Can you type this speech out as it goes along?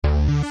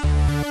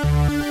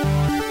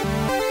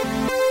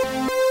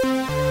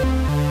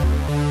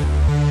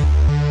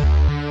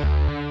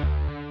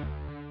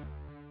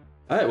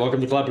welcome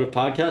to Collaborative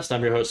Podcast.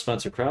 I'm your host,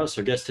 Spencer Krause.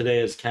 Our guest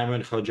today is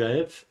Cameron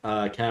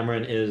Khojaev.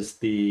 Cameron is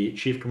the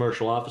Chief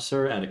Commercial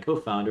Officer and a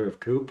co-founder of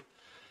Coop.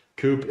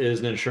 Coop is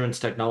an insurance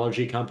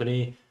technology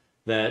company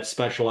that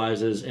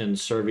specializes in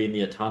serving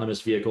the autonomous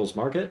vehicles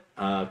market.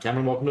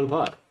 Cameron, welcome to the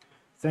pod.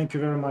 Thank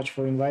you very much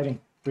for inviting.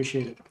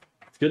 Appreciate it.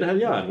 It's good to have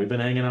you on. We've been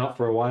hanging out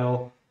for a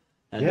while,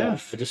 and I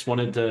just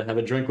wanted to have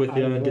a drink with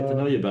you and get to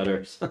know you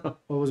better.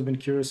 Always been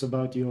curious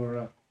about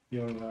your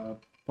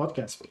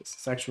podcast space.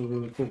 It's actually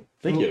really cool.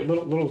 Thank you.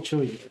 Little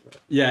chilly.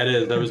 Yeah, it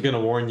is. I was going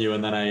to warn you,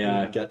 and then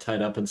I got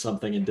tied up in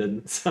something and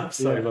didn't. So I'm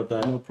sorry about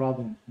that. No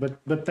problem.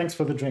 But thanks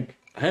for the drink.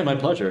 Hey, my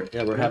pleasure.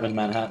 Yeah, we're having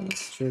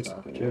Manhattans. Cheers.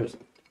 Cheers.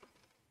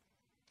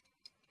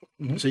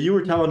 So you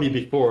were telling me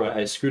before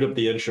I screwed up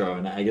the intro,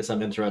 and I guess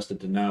I'm interested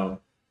to know,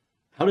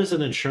 how does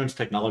an insurance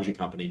technology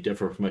company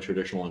differ from a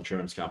traditional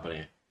insurance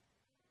company?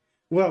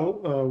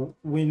 Well,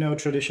 we know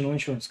traditional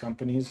insurance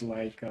companies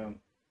like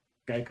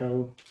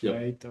Geico, Yep.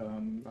 right?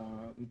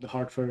 The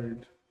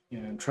Hartford,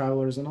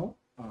 Travelers and all.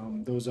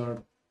 Those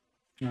are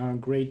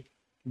great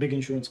big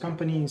insurance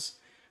companies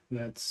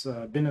that's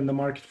been in the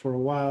market for a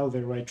while.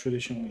 They write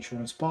traditional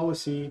insurance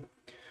policy.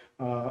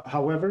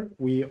 However,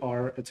 we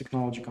are a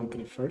technology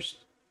company first.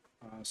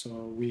 So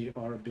we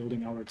are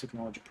building our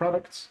technology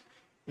products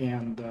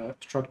and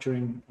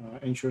structuring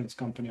insurance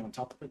company on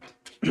top of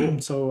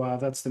it. So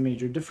that's the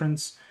major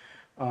difference.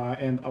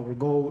 And our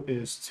goal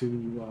is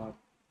to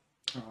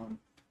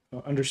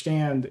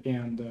understand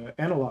and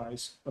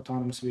analyze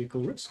autonomous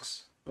vehicle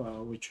risks,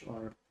 which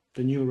are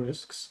the new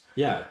risks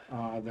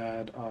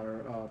that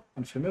are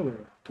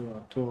unfamiliar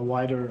to a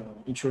wider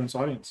insurance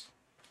audience.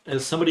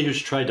 As somebody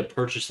who's tried to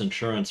purchase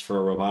insurance for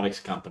a robotics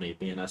company,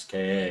 being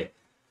SKA,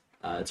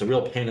 it's a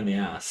real pain in the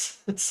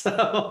ass.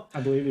 So I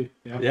believe you.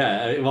 Yeah.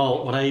 yeah,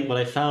 well, what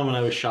I found when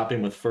I was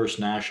shopping with First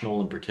National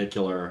in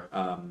particular,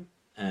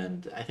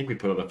 and I think we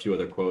put out a few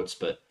other quotes,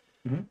 but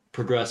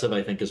Progressive,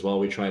 I think, as well,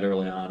 we tried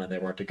early on, and they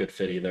weren't a good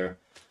fit either.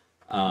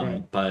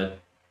 Right. But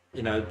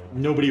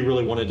nobody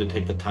really wanted to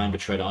take the time to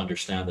try to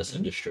understand this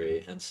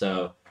industry, and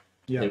so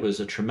it was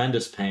a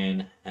tremendous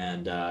pain.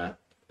 And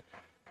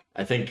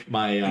I think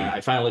I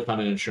finally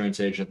found an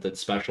insurance agent that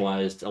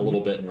specialized a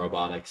little bit in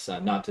robotics,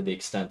 not to the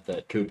extent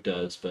that Coop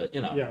does, but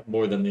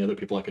more than the other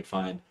people I could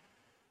find.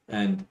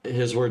 And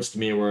his words to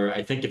me were,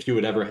 I think if you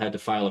had ever had to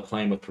file a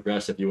claim with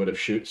Progressive, you would have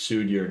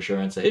sued your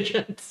insurance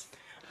agent.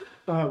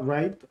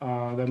 Right,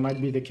 that might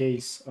be the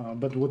case.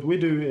 But what we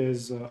do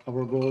is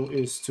our goal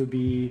is to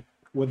be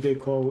what they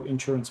call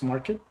insurance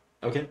market.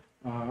 Okay.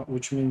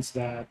 Which means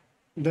that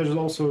there's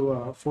also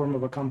a form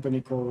of a company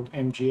called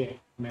MGA,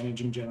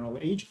 Managing General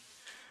Agent,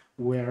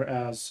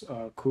 whereas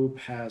Coop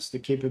has the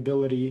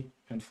capability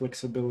and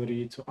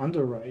flexibility to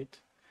underwrite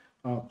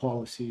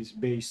policies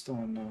based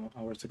on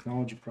our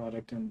technology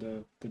product and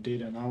the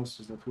data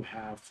analysis that we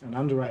have and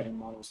underwriting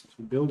models that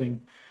we're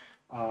building.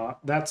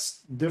 That's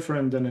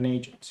different than an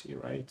agency,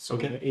 right? So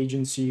the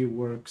agency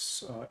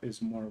works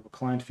is more of a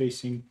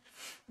client-facing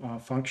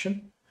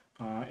function,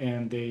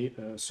 and they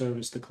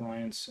service the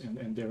clients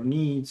and their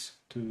needs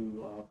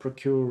to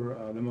procure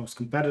the most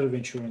competitive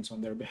insurance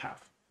on their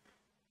behalf.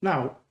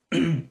 Now,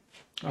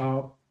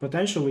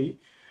 potentially,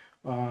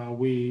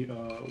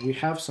 we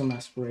have some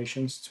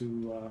aspirations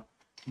to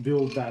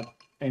build that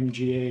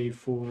MGA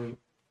for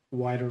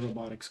wider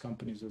robotics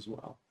companies as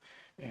well.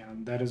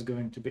 And that is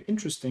going to be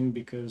interesting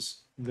because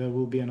there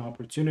will be an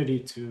opportunity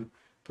to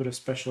put a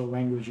special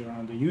language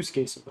around the use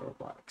case of the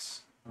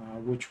robotics,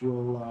 which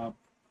will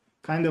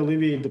kind of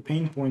alleviate the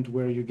pain point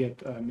where you get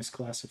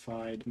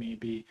misclassified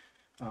maybe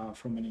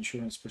from an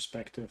insurance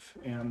perspective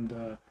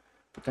and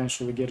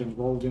potentially get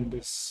involved in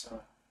this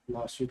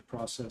lawsuit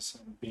process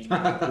and being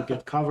able to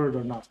get covered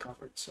or not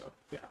covered. So,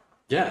 yeah.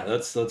 Yeah,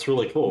 that's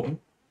really cool.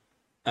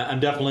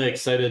 I'm definitely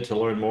excited to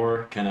learn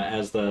more kind of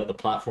as the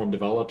platform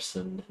develops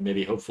and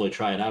maybe hopefully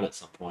try it out at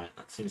some point.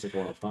 That seems like a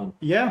lot of fun.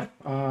 Yeah,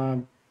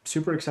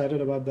 super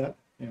excited about that.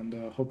 And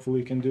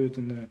hopefully we can do it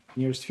in the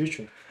nearest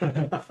future.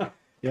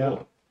 Yeah.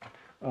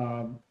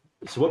 Cool.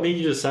 So what made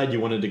you decide you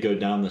wanted to go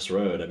down this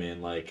road? I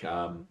mean, I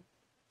don't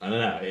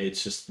know.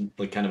 It's just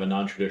like kind of a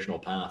non-traditional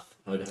path.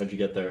 How'd you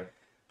get there?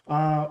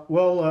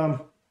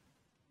 Well,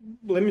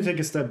 let me take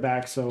a step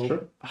back. So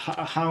Sure.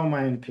 How am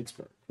I in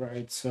Pittsburgh,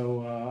 right?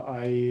 So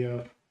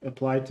I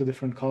applied to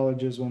different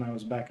colleges when I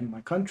was back in my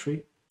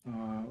country,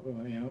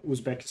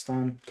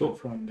 Uzbekistan,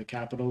 from the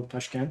capital,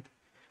 Tashkent.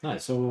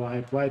 Nice. So I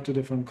applied to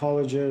different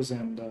colleges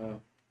and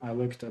I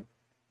looked at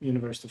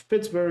University of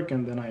Pittsburgh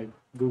and then I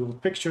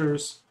Googled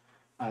pictures.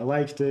 I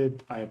liked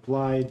it. I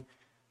applied.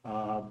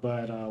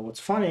 But what's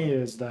funny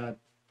is that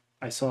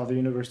I saw the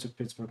University of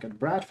Pittsburgh at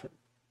Bradford,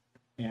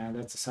 and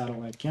that's a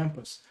satellite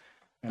campus.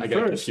 And I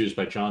got confused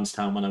by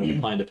Johnstown when I was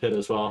applying to Pitt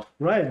as well.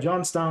 Right,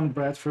 Johnstown,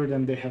 Bradford,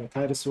 and they have a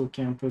Titusville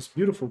campus,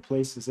 beautiful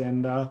places.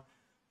 And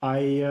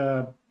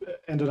I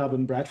ended up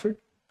in Bradford.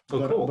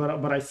 Oh, cool.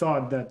 But I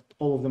thought that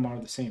all of them are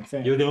the same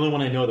thing. You're the only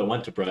one I know that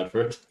went to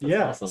Bradford.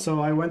 That's awesome. So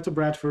I went to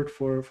Bradford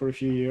for a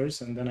few years,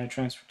 and then I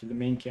transferred to the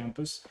main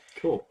campus.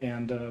 Cool.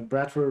 And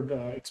Bradford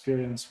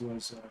experience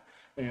was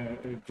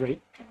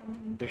great.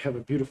 They have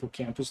a beautiful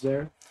campus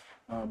there,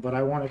 but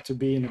I wanted to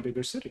be in a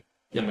bigger city.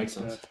 Yeah, makes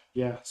sense.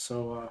 Yeah,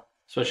 so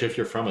especially if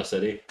you're from a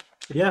city.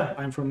 yeah,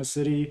 I'm from a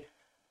city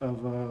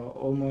of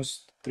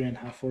almost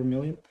 3.5, 4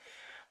 million.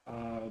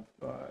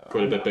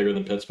 Quite a bit bigger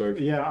than Pittsburgh.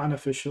 Yeah,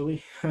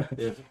 unofficially.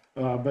 Yeah.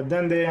 But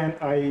then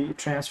I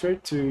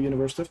transferred to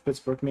University of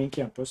Pittsburgh main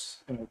campus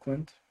in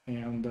Oakland,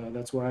 and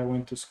that's where I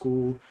went to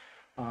school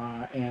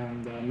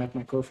and met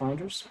my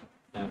co-founders.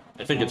 Yeah.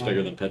 I think it's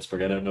bigger than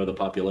Pittsburgh. I don't know the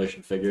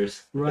population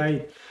figures.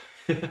 Right.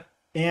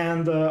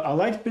 And I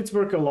liked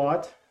Pittsburgh a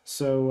lot.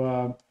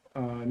 So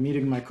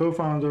meeting my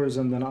co-founders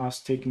and then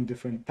us taking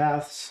different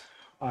paths,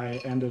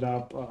 I ended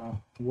up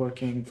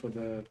working for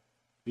the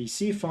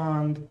VC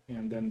fund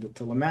and then the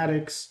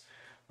telematics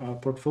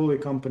portfolio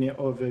company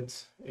of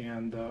it.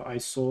 And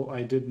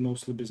I did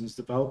mostly business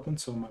development.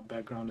 So my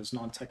background is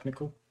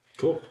non-technical.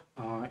 Cool.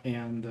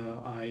 And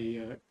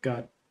I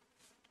got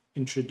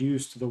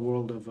introduced to the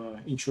world of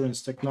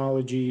insurance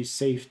technology,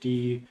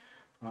 safety,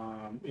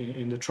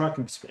 in the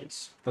trucking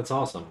space. That's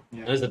awesome.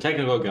 Yeah. As a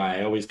technical guy,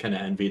 I always kind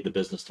of envied the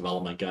business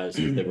development guys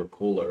if they were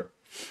cooler.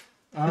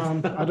 I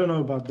don't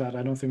know about that.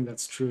 I don't think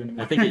that's true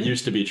anymore. I think it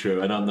used to be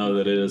true. I don't know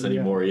that it is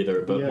anymore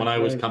either. But when I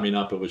was coming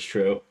up, it was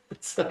true.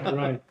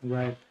 Right.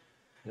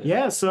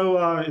 Yeah.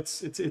 So it's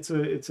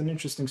an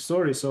interesting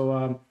story.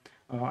 So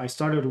I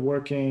started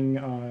working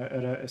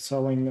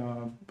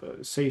selling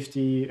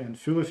safety and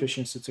fuel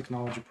efficiency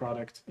technology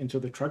product into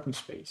the trucking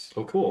space.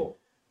 Oh, cool.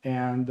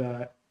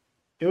 And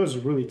it was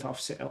really tough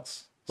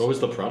sales. What was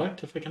the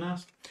product, if I can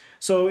ask?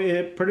 So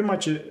it pretty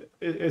much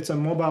it's a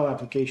mobile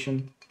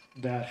application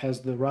that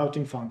has the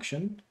routing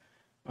function,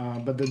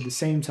 but at the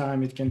same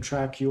time it can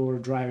track your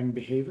driving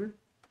behavior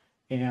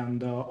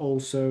and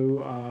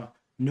also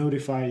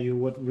notify you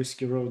what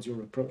risky roads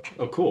you're approaching.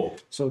 Oh, cool.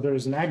 So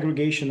there's an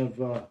aggregation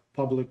of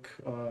public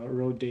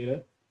road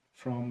data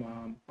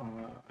from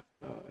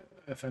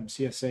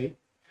FMCSA,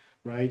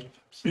 right?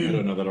 I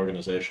don't know that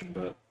organization,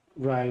 but...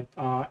 Right,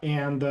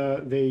 and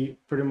they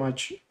pretty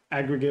much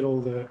aggregate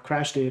all the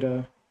crash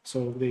data,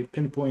 so they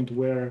pinpoint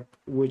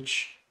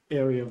which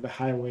area of the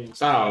highway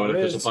is. Oh, and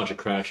if there's a bunch of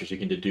crashes, you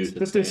can deduce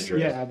it's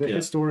dangerous. Yeah, the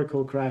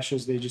historical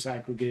crashes, they just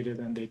aggregate it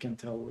and they can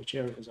tell which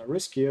areas are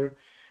riskier,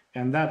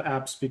 and that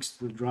app speaks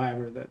to the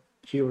driver that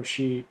he or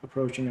she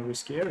approaching a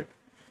risky area.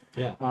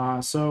 Yeah.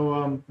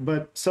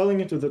 But selling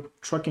into the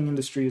trucking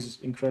industry is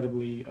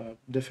incredibly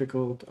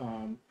difficult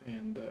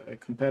and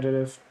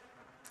competitive.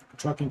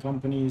 Trucking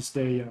companies,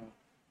 they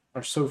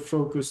are so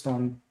focused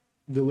on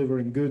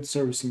delivering goods,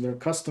 servicing their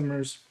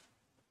customers,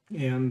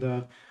 and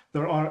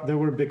there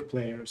were big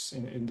players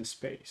in the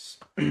space,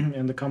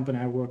 and the company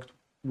I worked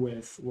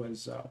with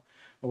was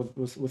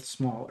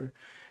smaller.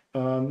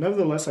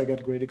 Nevertheless, I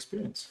got great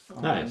experience.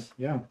 Nice.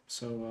 Yeah,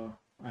 so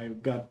I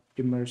got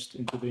immersed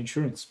into the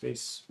insurance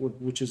space,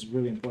 which is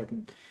really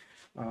important,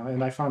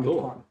 and I found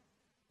it fun.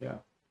 Yeah,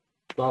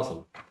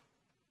 awesome.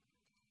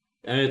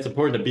 And it's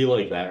important to be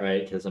like that,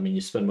 right? Because I mean,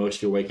 you spend most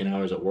of your waking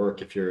hours at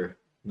work. If you're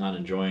not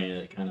enjoying it,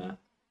 it kind of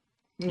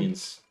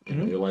means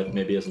your life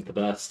maybe isn't the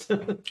best.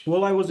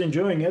 Well, I was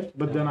enjoying it,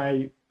 but then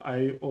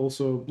I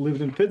also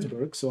lived in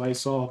Pittsburgh, so I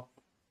saw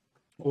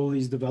all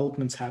these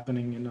developments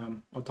happening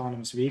in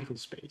autonomous vehicle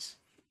space,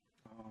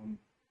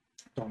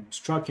 autonomous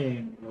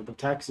trucking,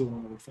 robotaxi,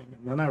 and everything.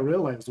 And then I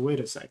realized, wait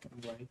a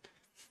second, right?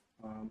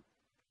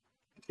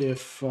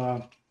 If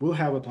we'll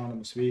have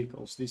autonomous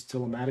vehicles, these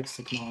telematics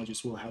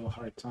technologies will have a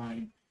hard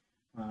time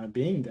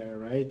being there,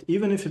 right?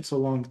 Even if it's a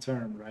long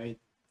term, right?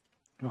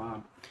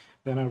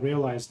 Then I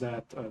realized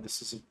that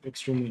this is an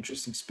extremely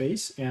interesting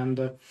space,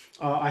 and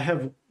I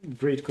have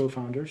great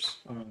co-founders,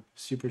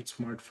 super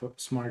smart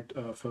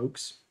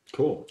folks.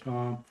 Cool.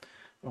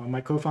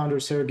 My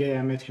co-founder Sergey,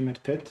 I met him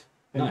at Pitt,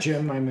 and nice.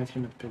 Jim, I met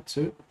him at Pitt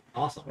too.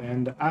 Awesome.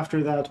 And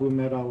after that, we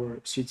met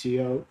our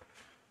CTO,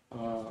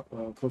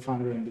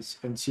 co-founder and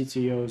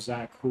CTO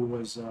Zach, who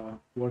was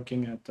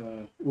working at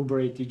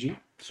Uber ATG.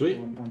 Sweet.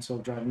 On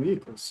self-driving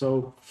vehicles.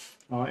 So,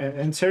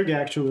 and Sergey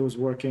actually was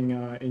working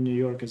in New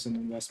York as an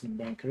investment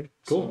banker.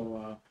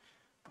 Cool.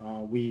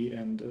 So we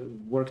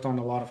worked on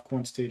a lot of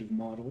quantitative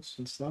models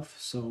and stuff.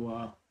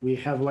 So we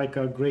have like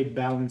a great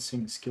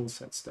balancing skill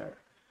sets there,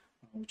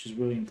 which is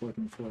really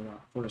important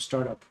for a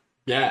startup.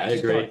 Yeah, I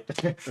agree.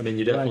 I mean,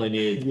 you definitely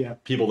need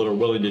people that are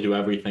willing to do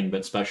everything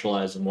but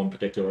specialize in one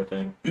particular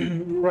thing.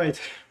 Right.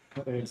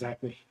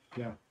 Exactly.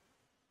 Yeah.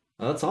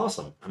 Well, that's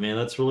awesome. I mean,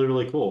 that's really,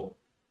 really cool.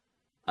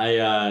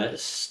 I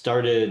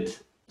started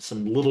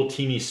some little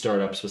teeny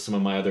startups with some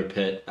of my other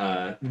Pitt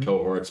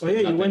cohorts. Oh,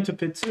 yeah, you went to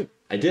Pitt too.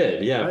 I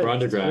did, yeah, for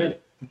undergrad.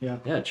 Yeah.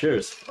 Yeah,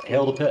 cheers.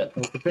 Hail to Pitt.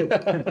 Hail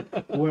to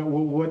Pitt.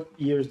 What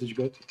years did you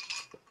go to?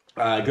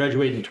 I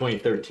graduated in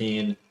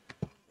 2013,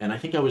 and I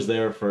think I was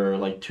there for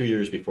like 2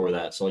 years before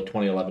that. So like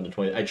 2011 to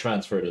 20. I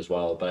transferred as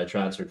well, but I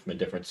transferred from a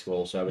different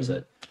school. So I was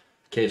at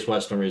Case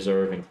Western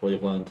Reserve in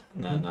Cleveland,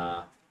 and then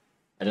I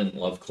didn't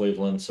love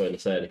Cleveland, so I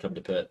decided to come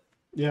to Pitt.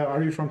 Yeah,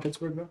 are you from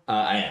Pittsburgh though?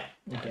 I am.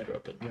 Okay. I grew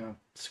up in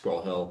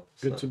Squirrel Hill.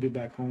 Good to be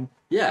back home.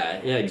 Yeah,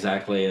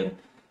 exactly. And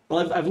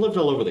Well, I've lived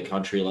all over the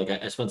country. Like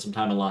I spent some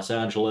time in Los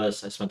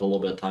Angeles. I spent a little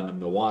bit of time in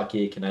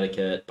Milwaukee,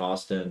 Connecticut,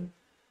 Boston,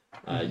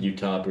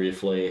 Utah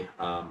briefly.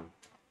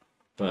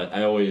 But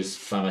I always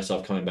find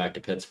myself coming back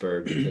to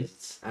Pittsburgh because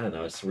it's, I don't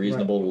know, it's Right.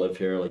 reasonable to live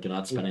here. Like you're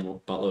not spending a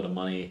buttload of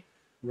money,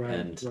 Right.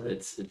 and Right.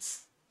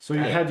 it's So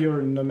you I- had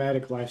your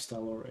nomadic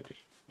lifestyle already.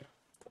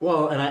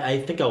 well, and I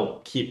think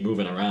I'll keep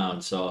moving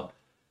around. So,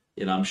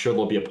 I'm sure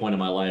there'll be a point in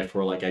my life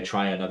where like I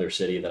try another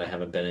city that I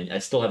haven't been in. I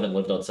still haven't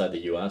lived outside the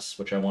U.S.,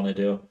 which I want to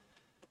do.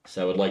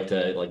 So I would like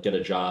to like get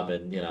a job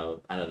in,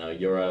 I don't know,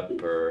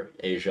 Europe or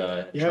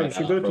Asia. Yeah, try you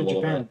should that go out for a to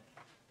little Japan. bit.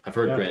 I've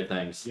heard Yeah. great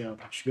things. Yeah, you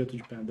should go to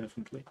Japan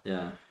definitely.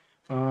 Yeah.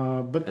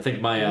 But I think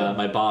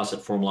my boss at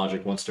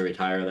FormLogic wants to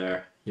retire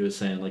there. He was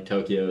saying like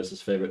Tokyo is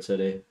his favorite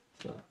city.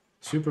 So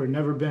super.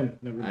 Never been.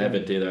 I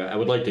haven't either. I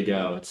would like to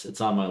go.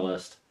 It's on my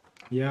list.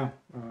 Yeah,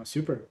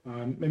 super.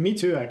 Me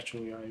too.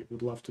 Actually, I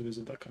would love to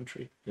visit that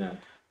country. Yeah.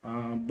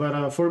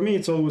 But for me,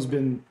 it's always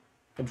been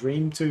a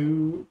dream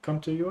to come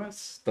to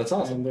US. That's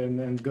awesome.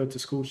 And go to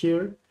school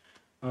here.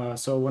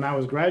 So when I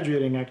was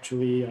graduating,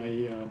 actually,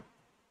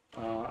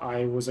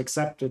 I was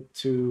accepted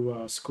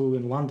to school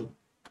in London,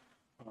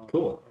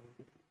 Cool.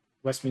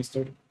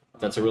 Westminster.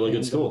 That's a really good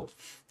And, school.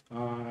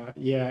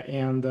 Yeah,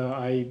 and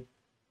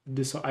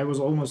I was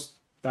almost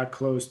that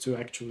close to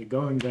actually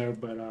going there,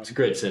 but It's a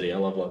great city. I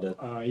love London.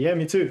 yeah,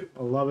 me too.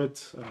 I love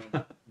it.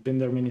 Been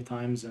there many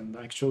times and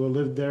actually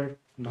lived there.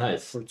 Not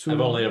Nice. For too I've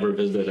long. only ever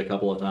visited a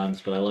couple of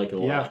times, but I like it a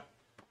lot. Yeah,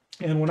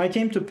 and when I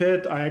came to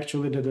Pitt, I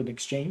actually did an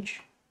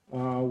exchange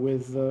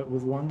with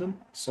London,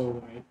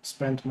 so I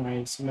spent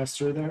my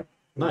semester there.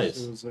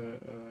 Nice. It was a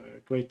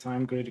great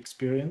time, great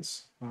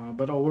experience.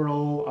 But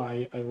overall,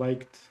 I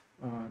liked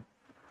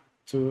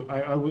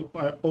I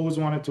always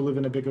wanted to live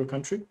in a bigger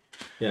country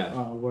Yeah.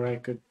 where I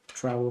could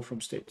travel from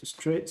state to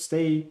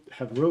state,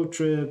 have road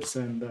trips,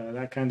 and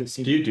that kind of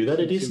seemed. Do you do that a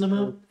seemed decent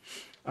amount?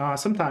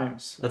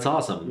 Sometimes. That's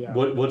awesome. Yeah.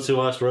 What's the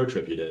last road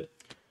trip you did?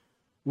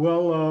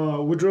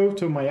 Well, we drove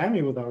to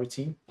Miami with our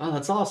team. Oh,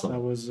 that's That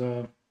awesome. was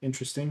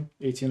interesting.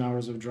 18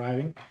 hours of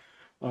driving.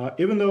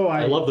 Even though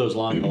I love those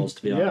long hauls,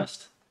 to be Yeah.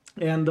 honest.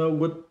 And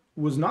what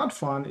was not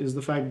fun is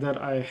the fact that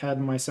I had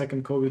my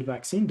second COVID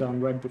vaccine done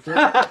right before.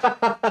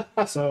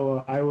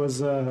 So I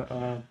was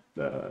on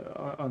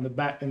the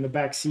back in the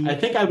back seat. I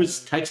think I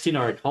was texting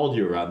or I called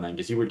you around then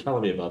because you were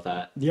telling me about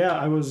that. Yeah,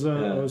 I was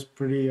Yeah.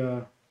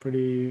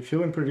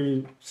 feeling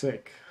pretty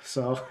sick.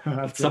 So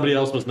Somebody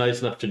else was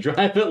nice enough to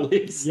drive at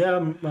least. Yeah,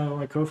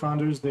 my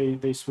co-founders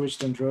they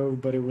switched and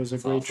drove, but it was a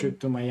That's great awesome. trip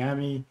to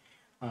Miami,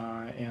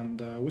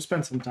 and we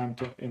spent some time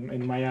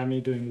in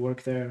Miami doing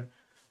work there,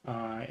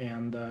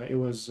 and it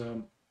was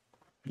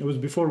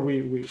before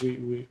we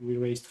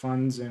raised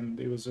funds, and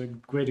it was a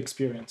great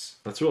experience.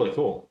 That's really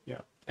cool. Yeah.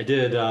 I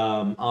did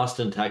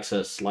Austin,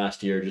 Texas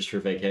last year just for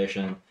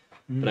vacation.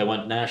 But I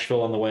went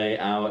Nashville on the way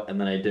out, and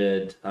then I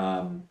did,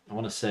 I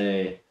want to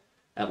say,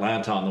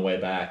 Atlanta on the way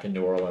back in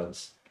New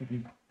Orleans.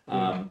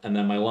 And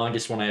then my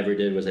longest one I ever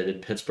did was I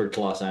did Pittsburgh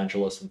to Los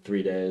Angeles in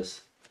 3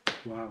 days.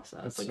 Wow, So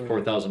that's like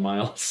 4,000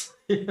 miles.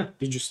 Did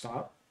you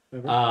stop?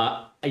 Ever?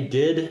 I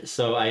did.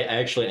 So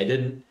I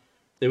didn't.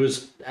 It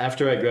was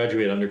after I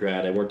graduated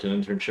undergrad. I worked an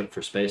internship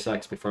for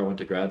SpaceX before I went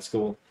to grad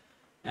school,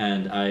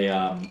 and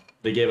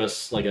they gave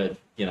us like it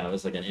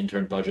was like an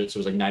intern budget, so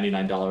it was like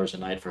 $99 a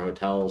night for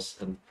hotels,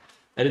 and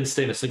I didn't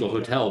stay in a single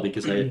hotel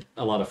because I had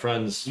a lot of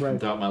friends Right.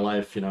 throughout my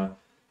life.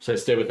 So I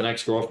stayed with an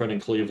ex-girlfriend in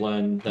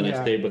Cleveland, then I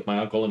Yeah. stayed with my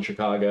uncle in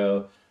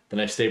Chicago, then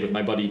I stayed with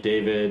my buddy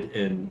David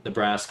in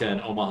Nebraska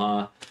and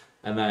Omaha.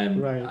 And then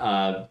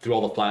Right. through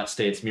all the flat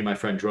states, me and my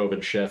friend drove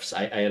in shifts.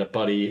 I had a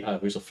buddy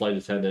who's a flight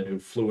attendant who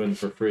flew in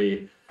for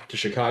free to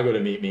Chicago to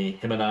meet me.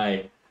 Him and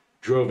I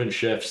drove in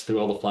shifts through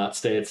all the flat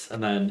states.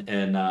 And then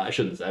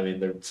I mean,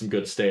 there are some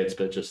good states,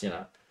 but just,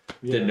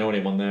 didn't know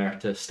anyone there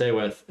to stay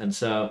with.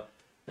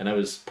 And I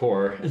was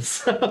poor. And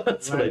so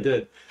that's what I Right.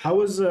 did. How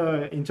was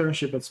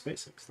internship at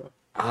SpaceX though?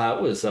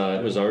 It was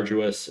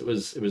arduous. It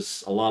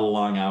was a lot of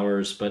long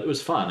hours, but it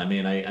was fun. I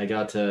mean, I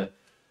got to,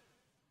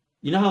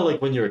 you know how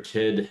like when you're a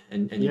kid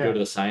and you Yeah. go to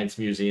the science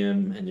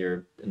museum and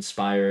you're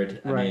inspired.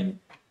 I Right. mean,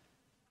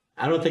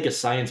 I don't think a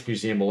science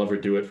museum will ever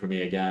do it for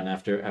me again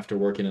after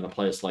working in a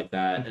place like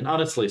that. And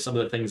honestly, some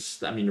of the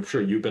things, I mean, I'm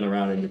sure you've been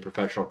around in your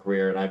professional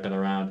career, and I've been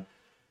around.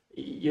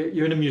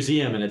 You're in a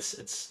museum, and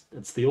it's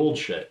the old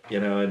shit,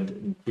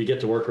 and we get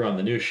to work around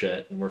the new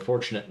shit, and we're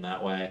fortunate in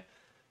that way.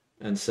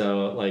 And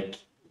so, like,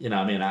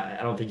 I mean,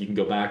 I don't think you can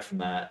go back from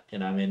that.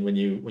 I mean, when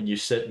you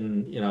sit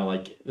and,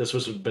 like this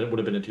would have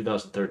been in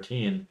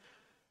 2013,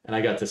 and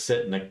I got to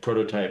sit in a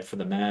prototype for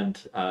the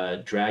manned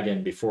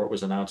Dragon before it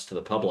was announced to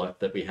the public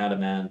that we had a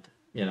manned,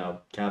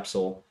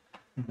 capsule.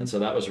 And so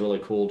that was really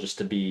cool just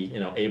to be,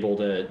 able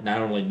to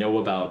not only know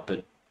about,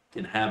 but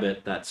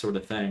inhabit that sort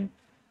of thing.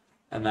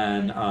 And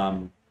then,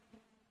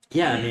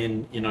 yeah, I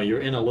mean, you're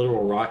in a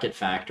literal rocket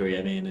factory.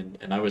 I mean,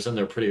 and I was in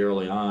there pretty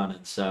early on.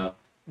 And so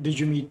Did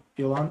you meet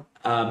Elon?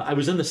 I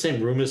was in the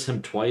same room as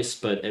him twice,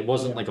 but it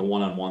wasn't like a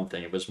one-on-one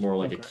thing. It was more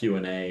like a Okay.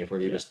 Q&A where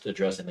he was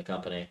addressing the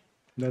company.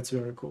 That's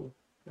very cool.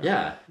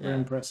 Yeah, Very yeah.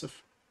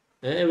 impressive.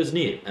 It was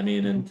neat. I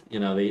mean, and you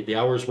know, the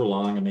hours were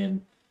long. I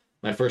mean,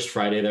 my first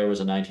Friday there was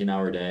a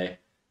 19-hour day.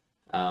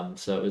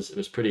 So it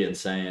was pretty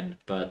insane,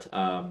 but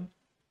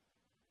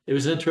it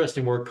was an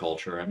interesting work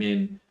culture. I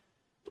mean,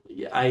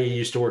 I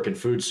used to work in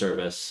food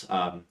service,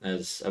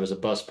 as I was a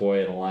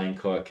busboy and a line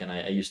cook, and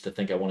I used to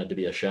think I wanted to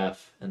be a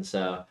chef, and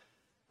so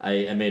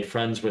I made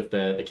friends with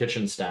the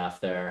kitchen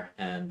staff there,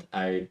 and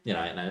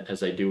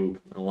as I do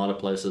in a lot of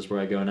places where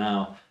I go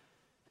now,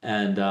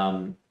 and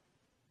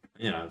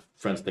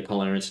friends at the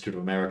Culinary Institute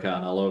of America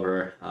and all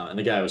over, and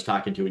the guy I was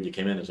talking to when you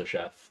came in as a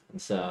chef, and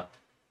so.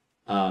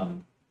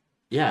 Um,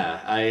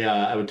 yeah,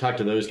 I would talk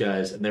to those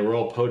guys, and they were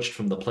all poached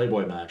from the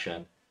Playboy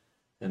Mansion.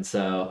 And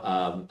so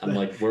I'm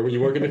like, where were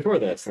you working before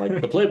this? Like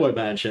the Playboy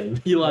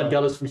Mansion. Elon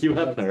got us from Hugh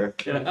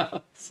Hefner. You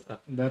know? So,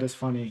 That is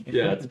funny.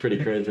 yeah, it's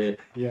pretty crazy.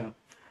 Yeah.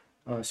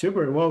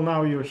 Super. Well,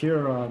 now you're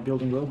here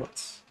building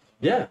robots.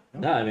 Yeah,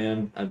 no, I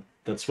mean,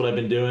 that's what I've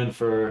been doing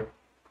for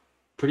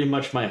pretty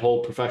much my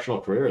whole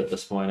professional career at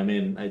this point. I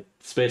mean,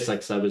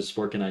 SpaceX, I was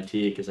working IT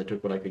because I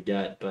took what I could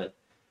get, but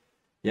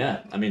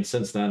yeah, I mean,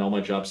 since then, all my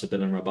jobs have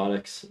been in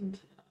robotics, and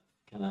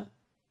kind of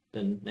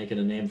been making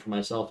a name for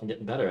myself and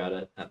getting better at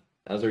it.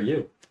 As are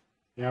you.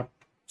 Yeah.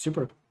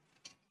 Super.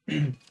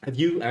 Have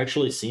you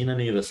actually seen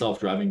any of the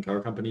self-driving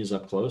car companies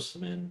up close? I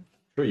mean,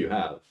 sure you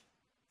have.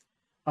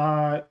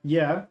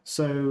 Yeah.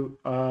 So,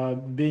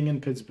 being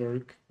in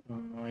Pittsburgh,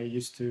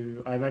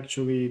 I've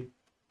actually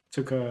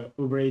took a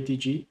Uber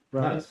ATG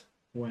ride Nice.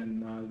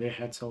 when they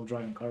had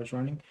self-driving cars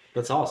running.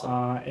 That's awesome.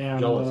 And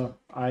Jealous.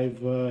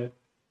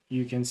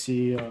 you can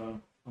see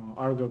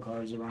Argo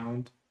cars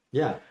around,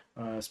 Yeah.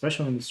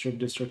 especially in the Strip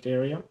District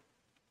area.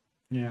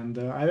 And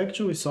I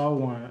actually saw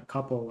a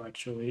couple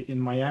actually in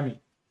Miami.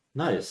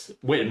 Nice.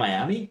 Wait, in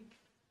Miami?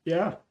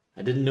 Yeah,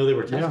 I didn't know they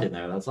were yeah. testing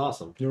there. That's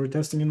awesome. They were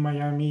testing in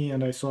Miami,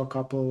 and I saw a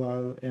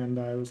couple, and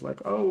I was like,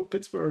 "Oh,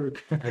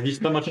 Pittsburgh." Have you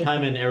spent much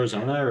time in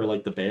Arizona or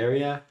like the Bay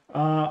Area?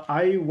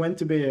 I went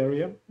to Bay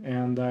Area,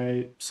 and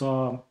I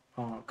saw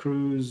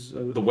Cruise.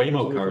 The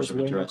Waymo those cars are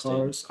Waymo interesting.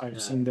 cars. I've Yeah.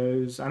 seen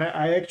those, and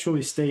I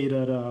actually stayed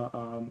at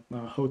a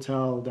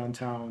hotel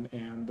downtown,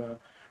 and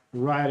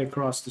right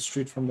across the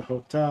street from the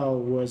hotel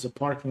was a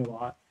parking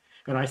lot.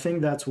 And I think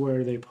that's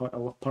where they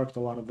parked a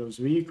lot of those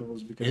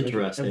vehicles because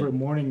Interesting. every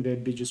morning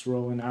they'd be just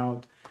rolling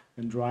out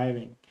and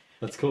driving.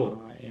 That's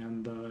cool.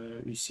 And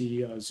you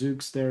see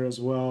Zooks there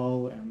as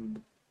well,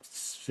 and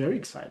it's very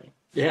exciting.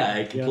 Yeah,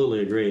 I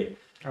completely agree.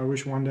 I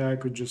wish one day I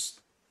could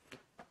just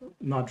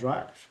not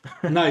drive.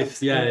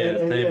 Nice. Yeah, yeah.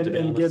 Same, to be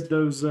and honest. get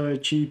those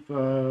cheap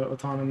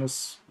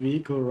autonomous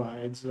vehicle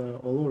rides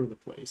all over the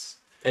place.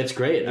 It's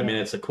great. I Yeah. mean,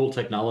 it's a cool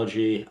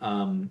technology.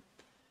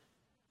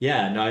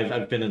 Yeah, no,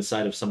 I've been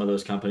inside of some of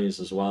those companies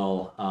as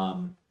well.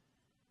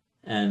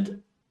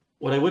 And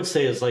what I would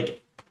say is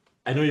like,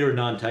 I know you're a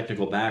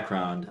non-technical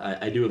background.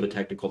 I do have a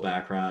technical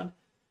background.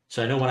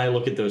 So I know when I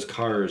look at those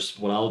cars,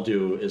 what I'll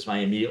do is I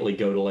immediately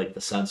go to like the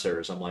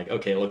sensors. I'm like,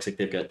 okay, it looks like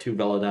they've got two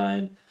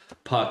Velodyne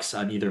pucks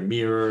on either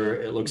mirror.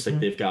 It looks like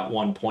they've got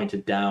one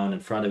pointed down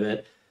in front of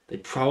it. They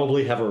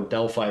probably have a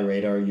Delphi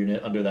radar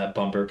unit under that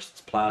bumper because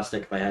it's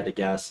plastic, if I had to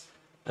guess.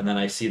 And then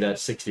I see that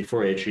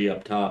 64HE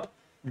up top.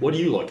 What do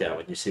you look at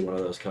when you see one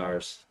of those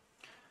cars?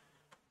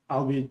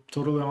 I'll be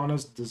totally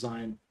honest,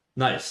 design.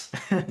 Nice.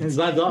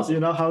 Design's awesome. You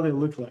know how they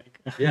look like.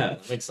 Yeah,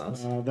 that makes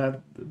sense.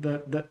 That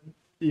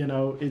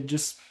it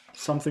just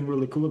something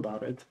really cool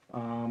about it.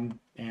 And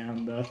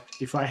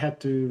if I had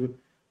to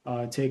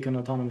take an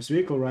autonomous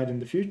vehicle ride in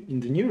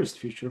the nearest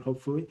future,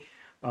 hopefully,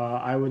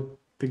 I would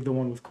pick the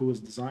one with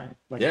coolest design,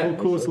 like Yeah,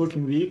 coolest makes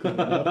sense. looking vehicle.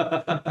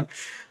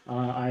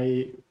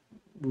 I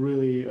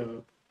really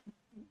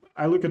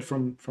I look at it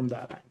from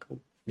that angle.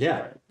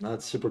 Yeah,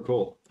 that's super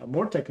cool.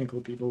 More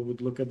technical people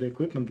would look at the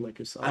equipment like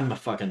yourself. I'm a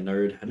fucking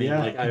nerd. I mean, Yeah.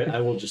 like I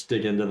will just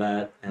dig into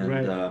that. And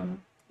Right.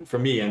 For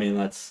me, I mean,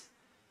 I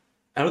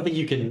don't think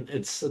you can.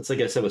 It's like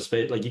I said with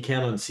space, like you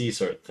can't unsee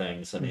certain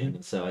things. I mean,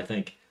 and so I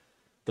think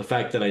the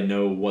fact that I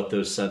know what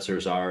those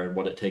sensors are and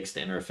what it takes to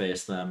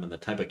interface them and the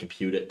type of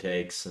compute it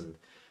takes and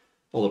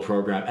all the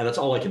program, and that's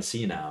all I can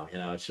see now. You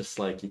know, it's just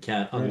like you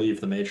can't Right. unleave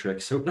the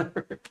matrix or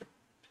whatever.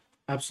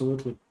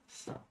 Absolutely.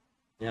 So,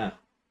 yeah,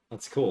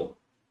 that's cool.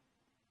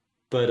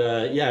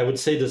 But yeah, I would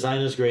say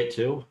design is great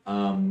too.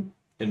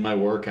 In my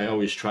work, I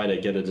always try to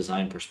get a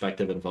design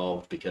perspective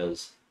involved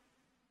because,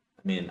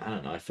 I mean, I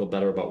don't know, I feel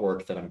better about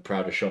work that I'm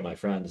proud to show my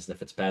friends. And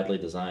if it's badly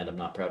designed, I'm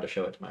not proud to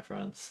show it to my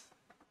friends.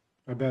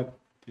 I bet.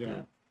 Yeah.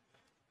 Yeah.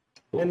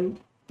 Cool. And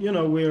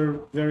we're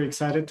very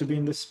excited to be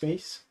in this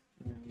space,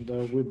 and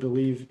we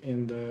believe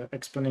in the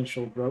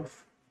exponential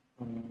growth,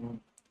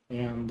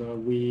 and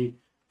we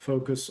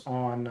focus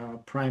on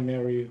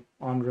primary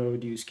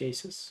on-road use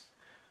cases,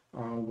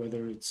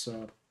 whether it's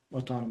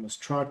autonomous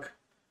truck,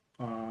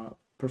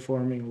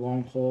 performing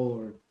long haul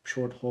or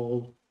short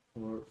haul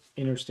or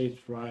interstate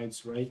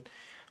rides, right?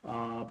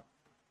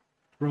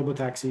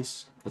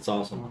 Robotaxis, That's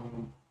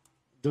awesome.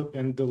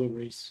 and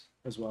deliveries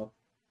as well.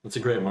 That's a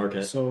great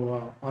market.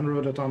 So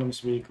on-road autonomous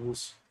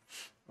vehicles,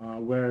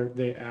 where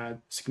they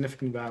add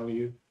significant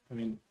value. I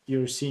mean,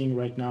 you're seeing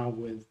right now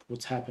with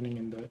what's happening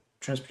in the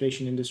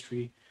transportation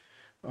industry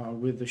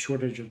with the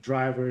shortage of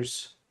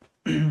drivers,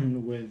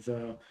 with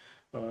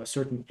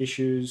certain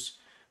issues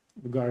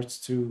regards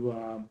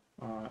to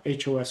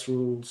HOS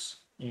rules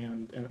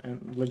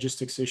and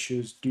logistics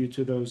issues due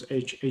to those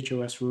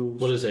HOS rules.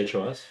 What is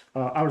HOS?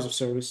 Hours of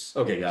service.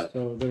 Okay, got it.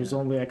 So there's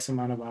only X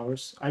amount of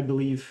hours. I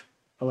believe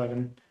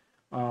 11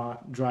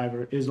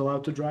 driver is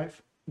allowed to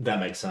drive. That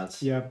makes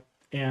sense. Yeah.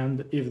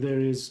 And if there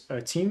is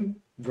a team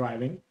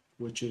driving,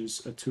 which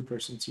is a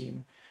two-person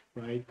team,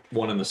 right?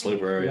 One in the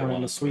sleeper area, One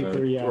in the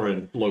sleeper, yeah. Or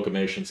in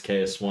Locomotion's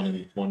case, one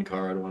in one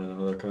car and one in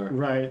another car.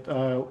 Right.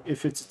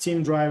 If it's a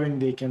team driving,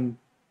 they can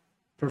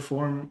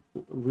perform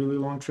really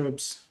long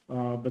trips,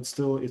 but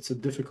still it's a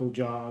difficult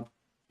job.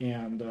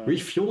 And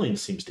refueling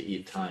seems to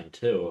eat time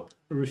too.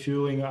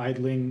 Refueling,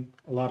 idling,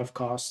 a lot of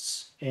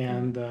costs.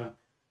 And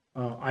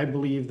I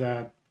believe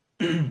that,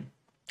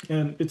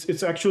 and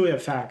it's actually a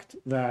fact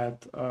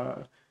that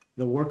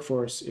the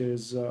workforce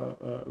is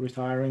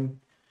retiring.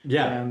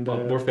 Yeah, and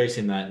we're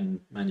facing that in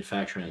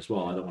manufacturing as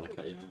well. I don't want to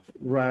cut you off.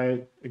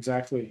 Right,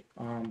 exactly.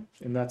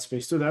 In that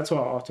space too. That's why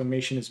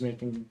automation is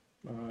making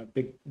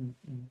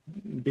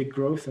big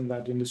growth in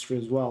that industry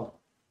as well.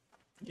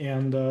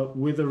 And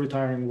with the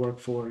retiring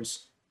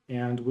workforce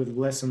and with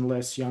less and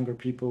less younger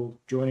people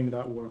joining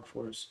that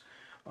workforce,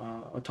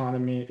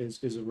 autonomy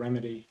is a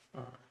remedy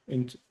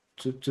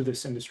to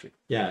this industry.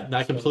 Yeah,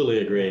 I completely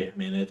agree. I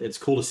mean, it's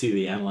cool to see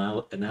the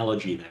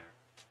analogy there.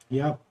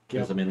 Yeah.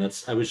 Because I mean,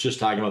 I was just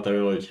talking about that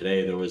earlier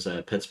today. There was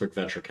a Pittsburgh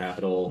Venture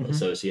Capital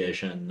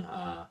Association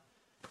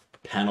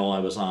panel I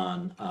was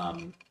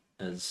on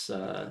as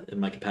in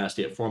my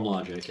capacity at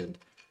FormLogic, and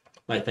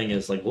my thing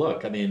is like,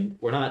 look, I mean,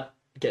 we're not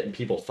getting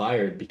people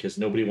fired because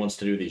nobody wants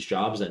to do these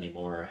jobs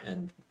anymore,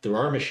 and there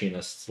are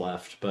machinists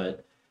left,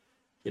 but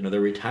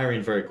they're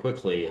retiring very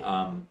quickly.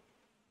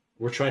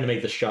 We're trying to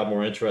make this job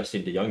more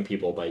interesting to young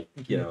people by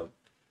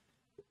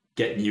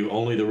getting you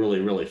only the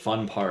really, really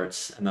fun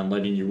parts and then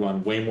letting you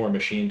run way more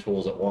machine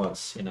tools at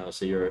once,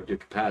 so your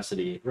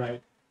capacity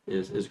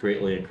is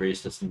greatly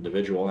increased as an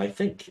individual. And I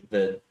think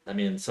that, I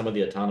mean, some of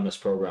the autonomous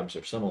programs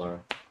are similar.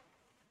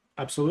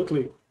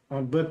 Absolutely.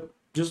 But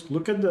just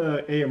look at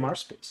the AMR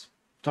space,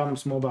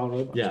 autonomous mobile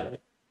robots. Yeah. Right?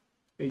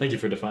 Thank you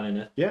for defining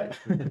it. Yeah.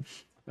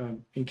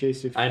 In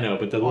case if I know,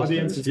 but the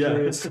audience is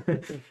curious.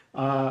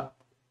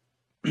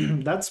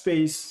 That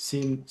space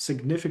seen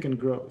significant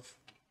growth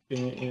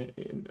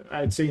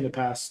I'd say in the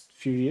past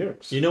few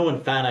years. When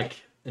FANUC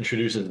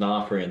introduces an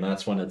offering,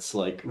 that's when it's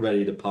like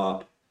ready to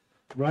pop.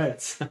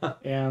 Right.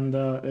 And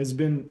there's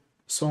been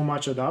so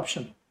much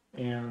adoption.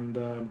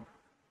 And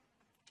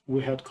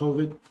we had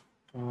COVID.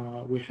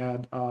 We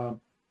had... well,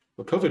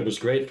 COVID was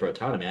great for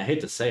autonomy. I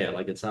hate to say it,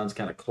 like it sounds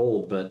kind of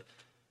cold, but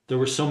there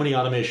were so many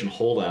automation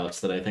holdouts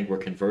that I think were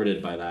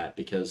converted by that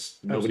because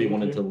nobody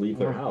wanted to leave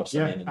their house.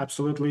 Yeah,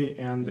 absolutely.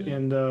 And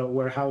in the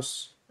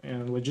warehouse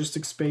and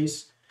logistics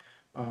space,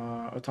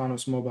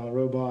 autonomous mobile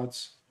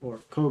robots or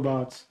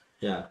cobots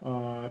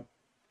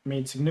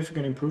made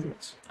significant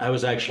improvements. I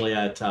was actually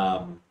at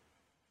a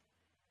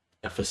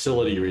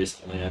facility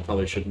recently. I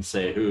probably shouldn't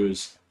say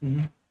whose,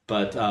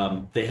 but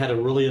they had a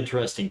really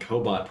interesting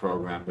cobot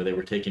program where they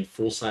were taking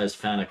full-size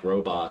FANUC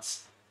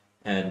robots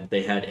and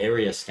they had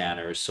area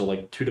scanners, so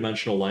like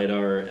two-dimensional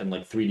LiDAR and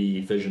like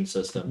 3D vision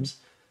systems.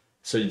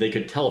 So they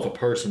could tell if a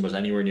person was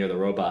anywhere near the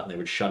robot and they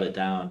would shut it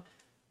down.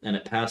 And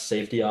it passed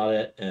safety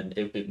audit, and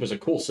it was a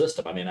cool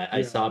system. I mean,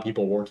 I saw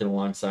people working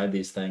alongside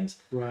these things.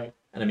 Right.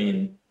 And I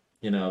mean,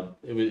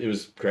 it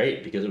was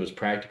great because it was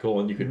practical,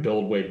 and you could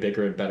build way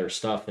bigger and better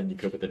stuff than you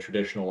could with a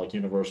traditional like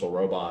universal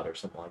robot or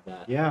something like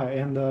that. Yeah,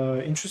 and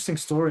interesting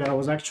story. I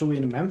was actually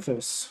in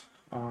Memphis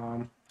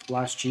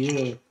last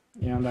year,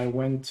 and I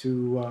went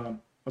to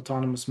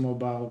Autonomous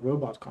Mobile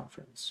Robot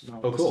Conference.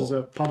 Now, cool. This is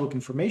a public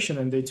information,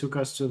 and they took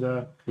us to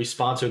the... We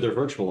sponsored their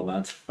virtual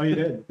event. Oh, you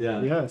did?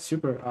 Yeah. Yeah,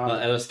 super.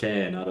 At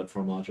SKA, not at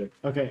FormLogic.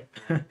 Okay.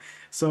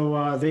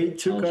 So they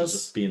took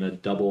us... being a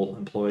double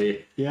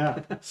employee.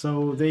 Yeah.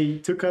 So they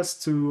took us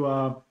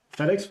to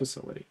FedEx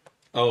facility.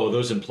 Oh,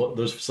 those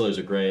facilities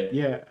are great.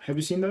 Yeah. Have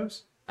you seen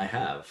those? I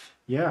have.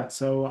 Yeah.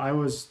 So I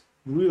was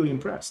really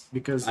impressed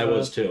because... I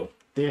was too.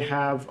 They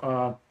have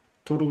a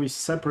totally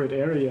separate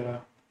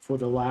area for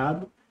the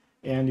lab,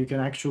 and you can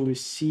actually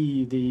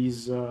see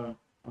these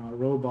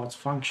robots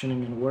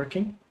functioning and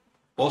working.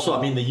 Also,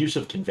 I mean, the use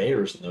of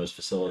conveyors in those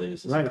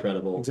facilities is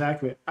incredible.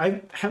 Exactly.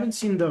 I haven't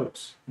seen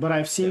those, but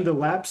I've seen the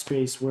lab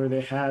space where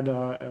they had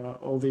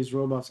all these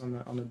robots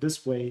on the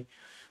display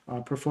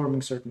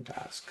performing certain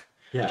tasks.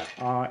 Yeah.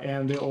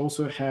 And they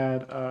also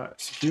had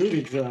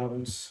security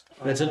drones.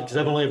 That's it, because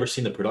I've only ever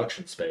seen the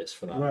production space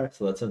for that. Right.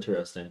 So that's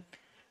interesting.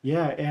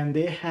 Yeah, and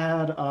they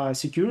had a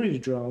security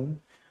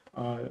drone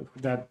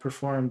that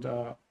performed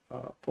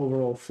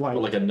overall flight.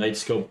 Or like a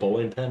Nightscope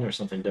bowling pin or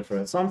something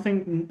different?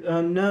 Something,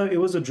 no, it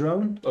was a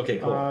drone. Okay,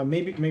 cool.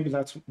 Maybe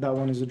that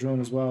one is a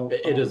drone as well.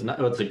 It is not,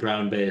 it's a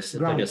ground-based.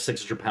 It's like a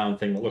 600-pound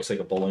thing that looks like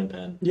a bowling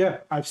pin. Yeah,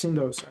 I've seen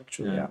those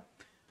actually, yeah.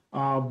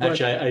 But,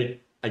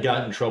 actually, I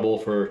got in trouble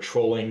for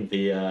trolling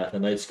the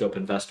Nightscope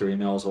investor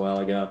emails a while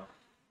ago.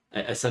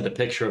 I sent a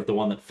picture of the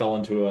one that fell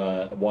into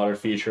a water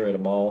feature at a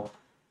mall,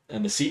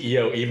 and the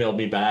CEO emailed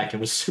me back and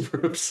was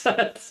super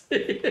upset.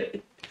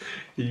 He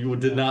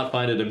did not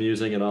find it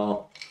amusing at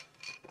all.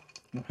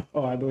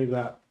 Oh, I believe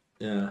that.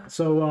 Yeah.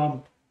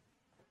 So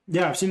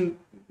yeah, I've seen.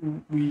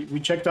 We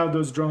checked out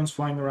those drones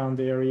flying around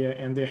the area,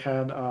 and they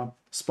had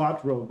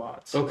spot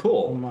robots. Oh,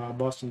 cool. From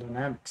Boston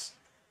Dynamics,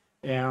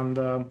 and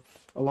a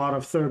lot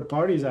of third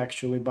parties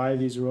actually buy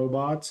these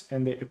robots,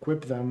 and they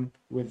equip them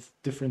with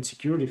different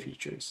security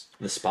features.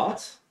 The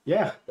spots?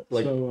 Yeah.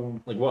 Like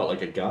So like what?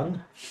 Like a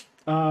gun?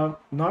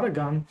 not a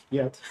gun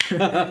yet.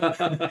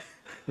 That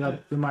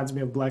reminds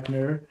me of Black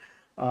Mirror.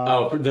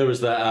 Oh, there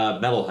was the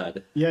metal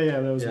head. Yeah,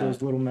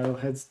 those little metal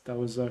heads. That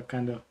was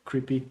kind of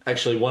creepy.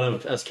 Actually, one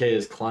of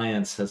SK's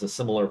clients has a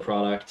similar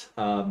product,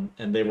 and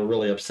they were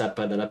really upset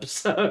by that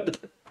episode.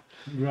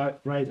 Right.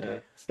 Yeah.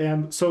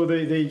 And so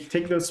they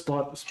take those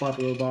spot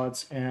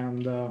robots,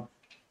 and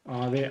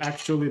they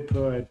actually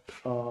put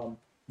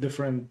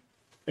different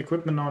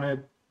equipment on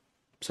it,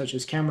 such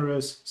as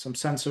cameras, some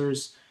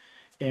sensors,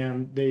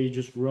 and they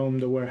just roam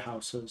the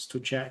warehouses to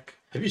check.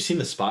 Have you seen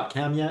the Spot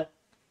Cam yet?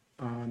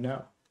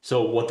 No.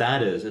 So what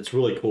that is, it's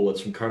really cool. It's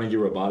from Carnegie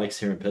Robotics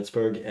here in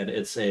Pittsburgh, and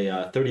it's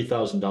a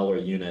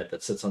 $30,000 unit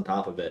that sits on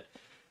top of it.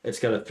 It's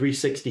got a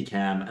 360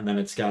 cam, and then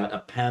it's got a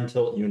pan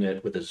tilt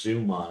unit with a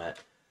zoom on it.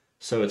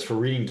 So it's for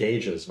reading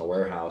gauges in a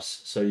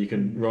warehouse. So you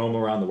can roam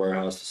around the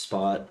warehouse to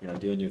spot,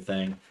 doing your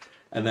thing.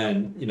 And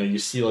then, you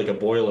see like a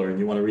boiler and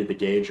you want to read the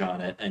gauge on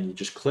it, and you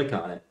just click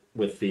on it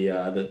with the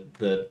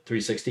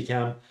 360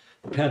 cam.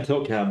 The pan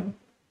tilt cam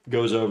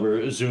goes over,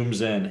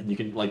 zooms in, and you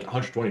can like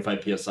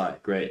 125 PSI.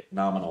 Great,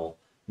 nominal.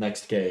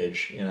 Next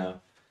gauge,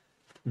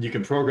 you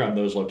can program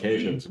those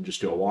locations and just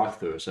do a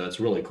walkthrough. So it's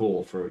really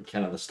cool for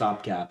kind of the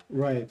stopgap.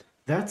 Right.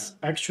 That's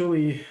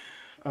actually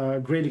a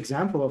great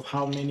example of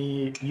how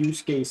many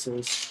use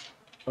cases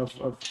of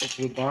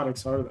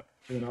robotics are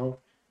there.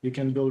 You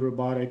can build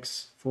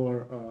robotics for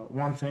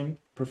one thing,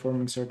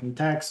 performing certain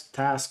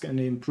task and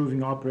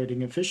improving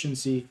operating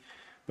efficiency,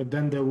 but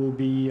then there will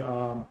be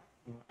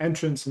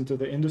entrants into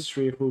the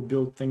industry who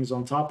build things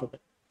on top of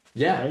it.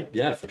 Yeah, right?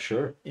 Yeah, for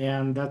sure.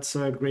 And that's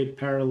a great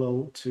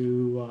parallel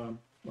to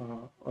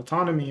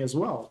autonomy as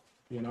well.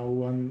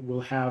 When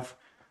we'll have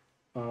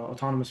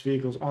autonomous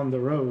vehicles on the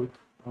road,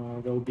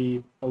 there'll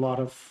be a lot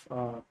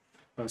of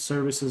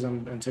services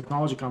and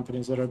technology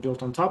companies that are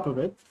built on top of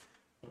it,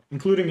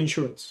 including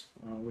insurance,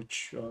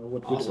 which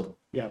Awesome.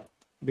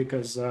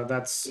 Because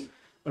that's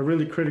a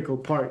really critical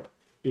part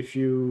if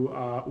you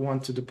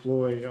want to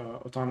deploy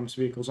autonomous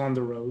vehicles on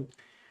the road,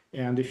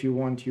 and if you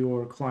want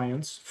your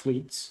clients,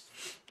 fleets,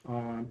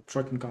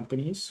 trucking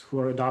companies who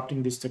are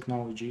adopting these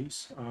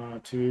technologies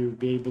to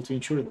be able to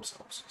insure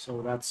themselves.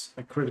 So that's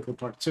a critical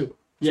part too.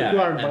 Yeah,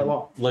 required by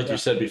law. Like you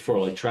said before,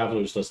 like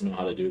Travelers doesn't know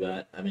how to do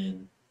that. I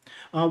mean,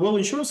 well,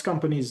 insurance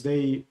companies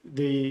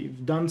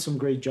they've done some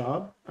great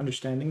job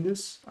understanding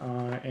this,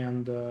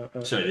 and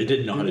sorry, they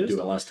didn't know how to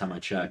do it last time I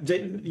checked.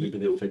 Maybe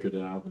they figured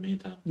it out in the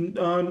meantime.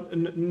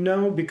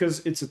 No, because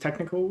it's a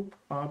technical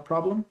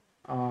problem.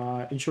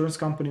 Insurance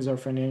companies are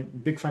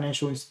big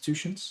financial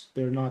institutions.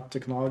 They're not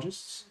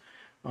technologists,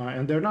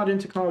 and they're not in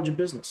technology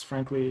business.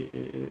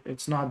 Frankly,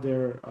 it's not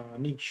their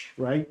niche,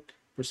 right,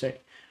 per se.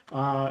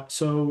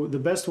 So the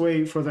best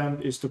way for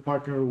them is to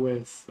partner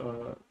with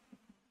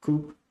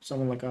Coop,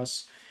 someone like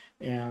us,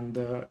 and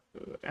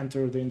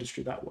enter the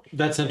industry that way.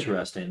 That's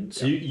interesting.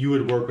 So you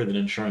would work with an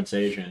insurance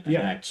agent and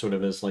act sort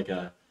of as like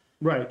a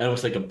right.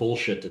 Almost like a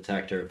bullshit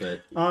detector,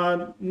 but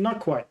not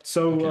quite.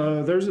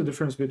 So there's a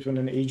difference between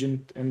an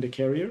agent and a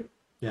carrier.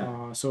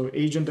 Yeah. So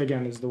agent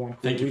again is the one who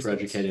Thank you for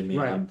educating me.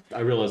 Right. I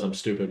realize I'm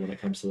stupid when it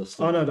comes to this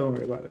stuff. Oh no, don't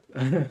worry about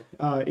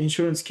it.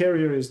 Insurance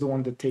carrier is the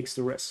one that takes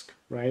the risk,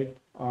 right?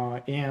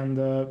 And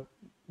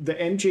the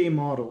MGA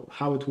model,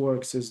 how it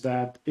works is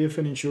that if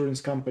an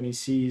insurance company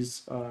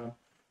sees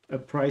a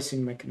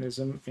pricing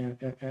mechanism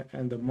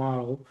and a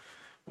model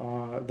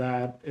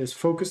that is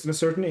focused in a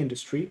certain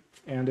industry,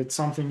 and it's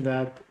something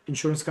that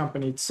insurance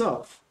company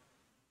itself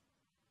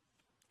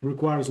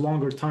requires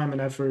longer time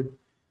and effort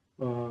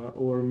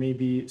or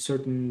maybe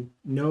certain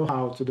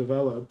know-how to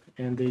develop,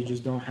 and they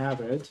just don't have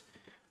it,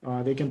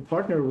 they can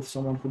partner with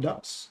someone who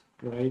does,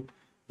 right?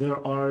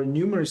 There are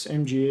numerous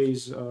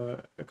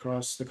MGAs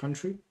across the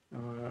country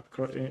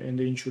in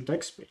the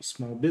insurtech space,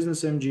 small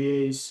business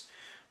MGAs,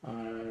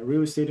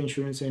 real estate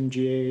insurance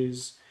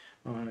MGAs,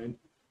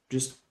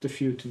 just a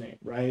few to name,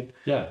 right?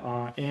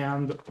 Yeah.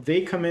 And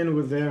they come in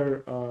with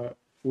their,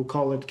 we'll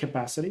call it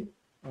capacity,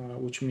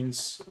 which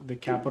means the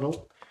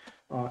capital,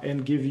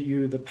 and give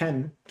you the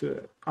pen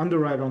to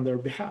underwrite on their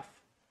behalf.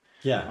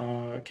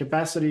 Yeah.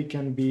 Capacity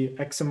can be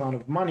X amount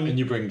of money. And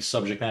you bring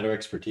subject matter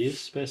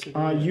expertise,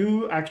 basically?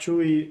 You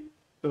actually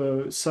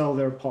sell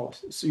their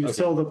policy. So you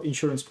sell the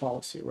insurance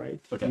policy, right?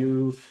 Okay.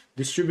 You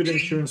distribute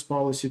insurance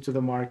policy to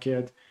the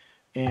market,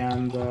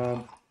 and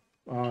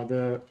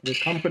the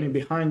company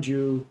behind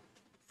you,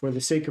 for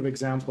the sake of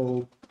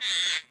example,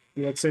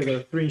 let's say there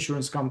are 3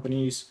 insurance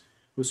companies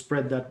who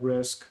spread that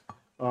risk,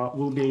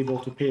 will be able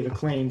to pay the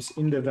claims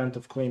in the event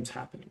of claims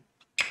happening.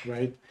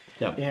 right?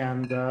 Yeah.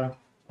 And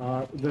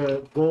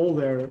the goal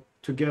there,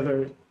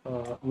 together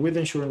with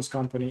insurance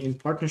company, in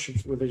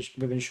partnerships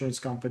with insurance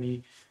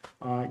company,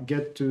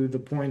 get to the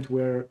point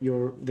where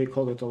they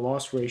call it a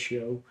loss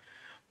ratio,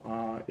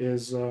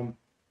 is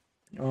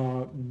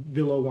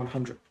below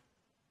 100,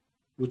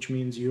 which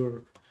means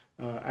you're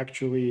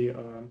actually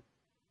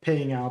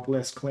paying out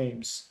less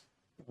claims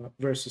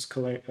versus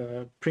collect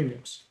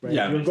premiums, right?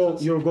 Yeah,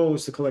 your goal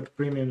is to collect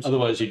premiums.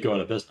 Otherwise, you'd go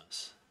out of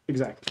business.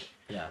 Exactly.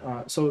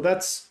 Yeah. So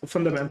that's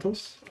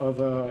fundamentals of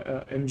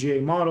a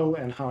MGA model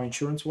and how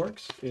insurance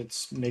works.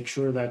 It's make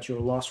sure that your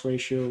loss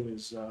ratio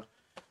is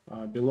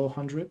below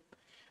 100.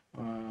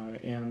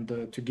 And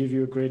to give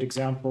you a great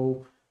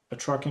example, the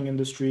trucking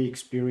industry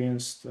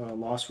experienced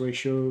loss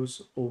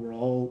ratios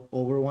overall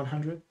over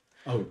 100.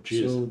 Oh,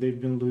 geez. So they've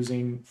been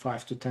losing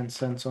 5 to 10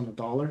 cents on the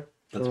dollar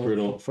That's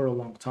brutal. For a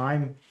long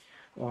time.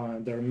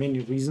 There are many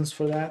reasons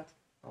for that,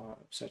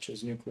 such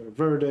as nuclear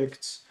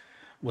verdicts.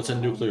 What's a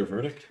nuclear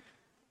verdict?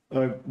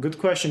 Good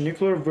question.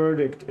 Nuclear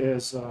verdict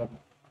is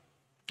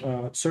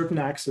certain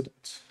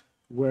accidents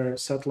where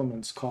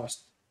settlements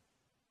cost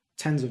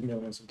tens of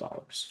millions of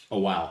dollars. Oh,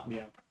 wow.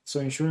 Yeah. So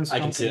insurance. I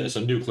can see it as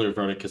a nuclear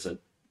verdict because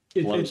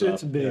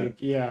it's big.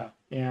 Yeah.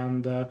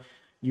 And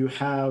you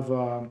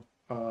have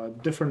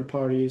different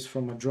parties,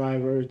 from a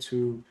driver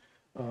to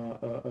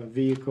a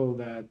vehicle,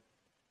 that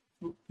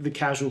the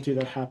casualty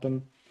that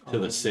happened. To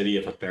the city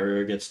if a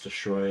barrier gets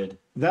destroyed.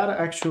 That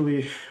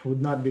actually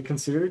would not be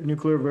considered.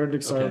 Nuclear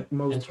verdicts are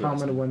most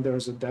common when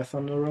there's a death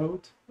on the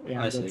road,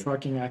 and the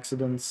trucking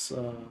accidents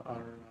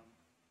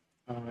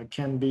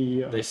can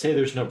be. They say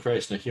there's no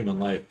price in a human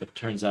life, but it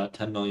turns out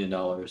 $10 million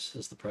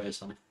is the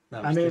price.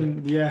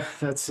 Yeah,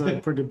 that's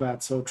pretty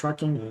bad. So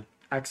trucking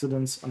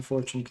accidents,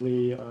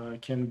 unfortunately,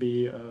 can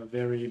be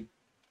very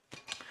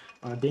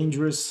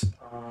dangerous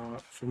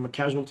from a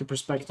casualty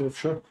perspective.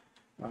 Sure.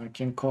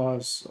 Can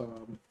cause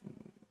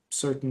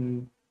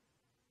certain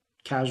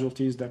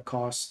casualties that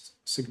cost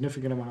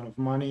significant amount of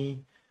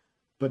money,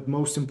 but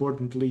most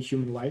importantly,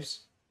 human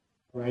lives,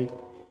 right?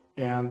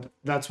 And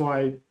that's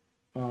why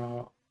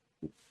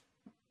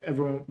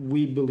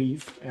we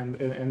believe, and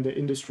the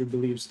industry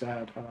believes,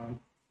 that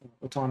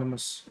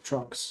autonomous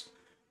trucks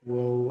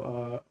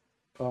will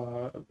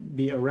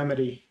be a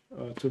remedy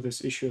to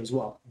this issue as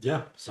well.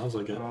 Yeah, sounds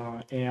like it.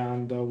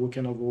 And we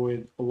can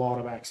avoid a lot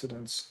of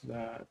accidents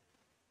that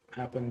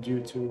happen due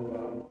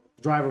to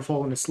driver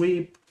falling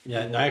asleep.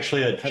 Yeah, I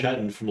actually had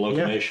Chetan from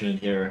Locomotion in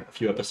here a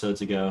few episodes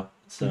ago.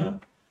 So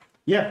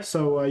yeah,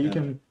 so you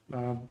can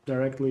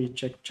directly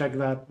check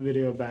that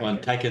video back. Well,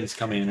 and Tekken's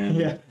coming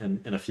in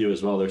in a few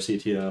as well. Their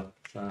CTO.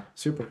 So,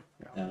 super.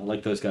 Yeah, I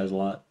like those guys a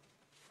lot.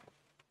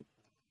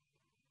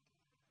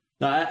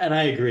 No, and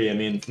I agree. I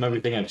mean, from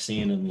everything I've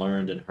seen and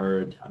learned and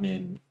heard, I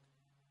mean,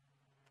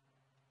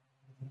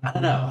 I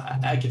don't know.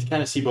 I can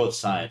kind of see both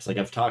sides. Like,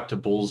 I've talked to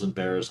bulls and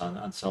bears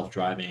on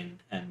self-driving,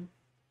 and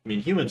I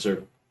mean, humans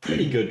are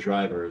pretty good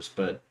drivers,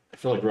 but I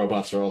feel like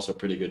robots are also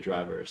pretty good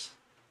drivers.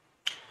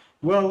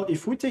 Well,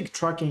 if we take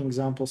trucking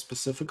example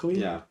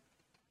specifically,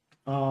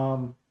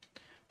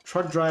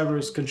 truck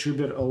drivers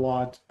contribute a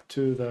lot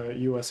to the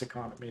U.S.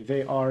 economy.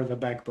 They are the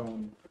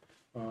backbone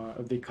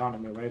of the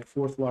economy, right?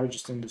 Fourth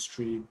largest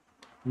industry,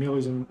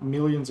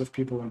 millions of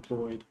people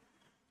employed.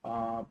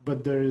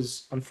 But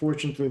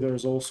unfortunately,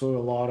 there's also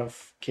a lot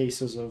of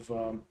cases of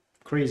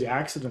crazy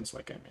accidents,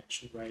 like I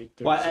mentioned, right?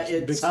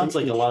 It sounds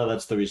like a lot of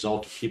that's the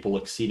result of people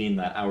exceeding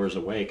that hours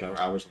awake or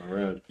hours on the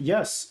road.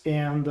 Yes,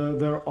 and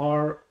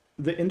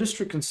the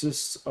industry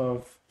consists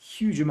of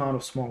huge amount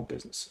of small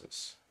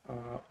businesses.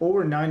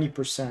 Over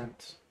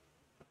 90%,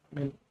 I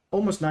mean,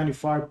 almost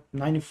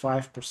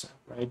 95%,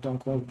 right? Don't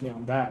quote me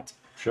on that.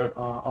 Sure.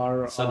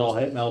 Send all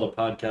hate mail to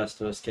podcast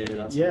to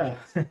SK. Yeah,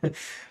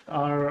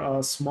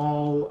 are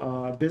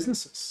small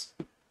businesses,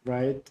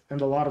 right?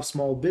 And a lot of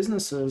small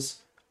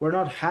businesses were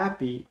not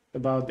happy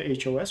about the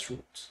HOS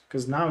rules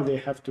because now they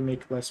have to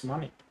make less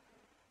money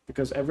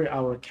because every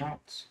hour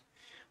counts.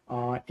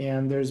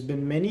 And there's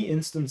been many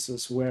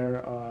instances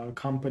where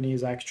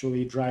companies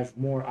actually drive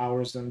more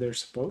hours than they're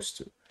supposed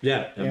to.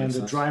 Yeah. And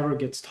the driver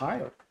gets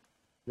tired,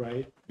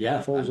 right?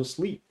 Yeah. Falls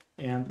asleep,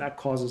 and that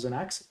causes an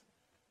accident.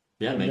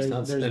 Yeah, it makes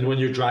sense. And when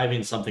you're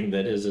driving something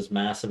that is as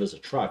massive as a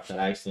truck, that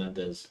accident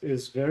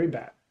is very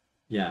bad.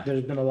 Yeah.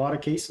 There's been a lot of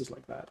cases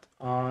like that.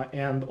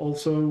 And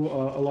also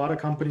a lot of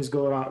companies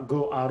go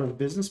out of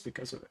business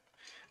because of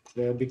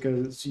it.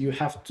 Because you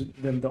have to,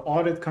 then the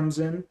audit comes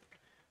in,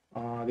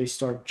 they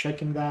start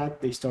checking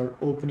that, they start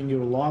opening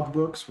your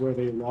logbooks where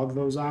they log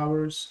those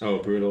hours. Oh,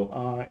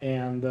 brutal.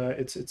 And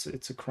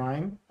it's a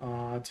crime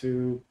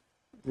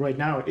right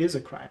now it is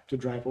a crime to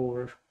drive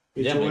over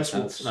HOS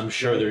rules. I'm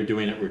sure they're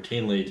doing it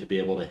routinely to be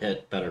able to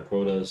hit better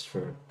quotas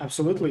for.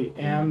 Absolutely.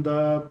 And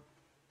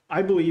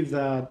I believe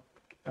that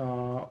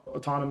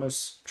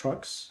autonomous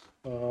trucks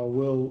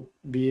will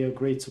be a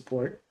great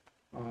support,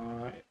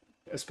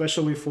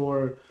 especially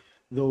for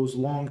those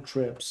long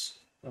trips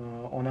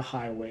on a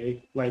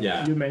highway, like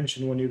Yeah. you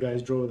mentioned when you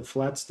guys drove the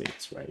flat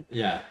states, right?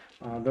 Yeah.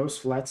 Those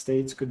flat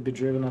states could be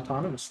driven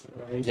autonomously,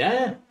 right?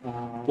 Yeah.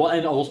 Well,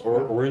 and also,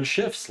 or in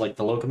shifts like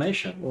the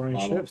locomotion Or in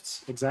model,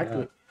 shifts,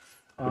 exactly.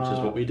 which is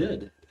what we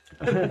did.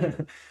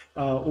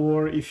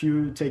 Or if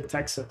you take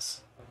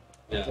Texas,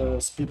 Yeah. the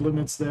speed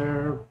limits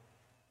there,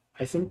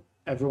 I think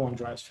everyone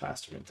drives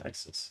faster in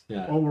Texas.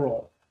 Yeah.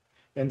 Overall.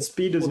 And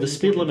speed is Well, the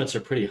speed limits are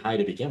pretty high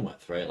to begin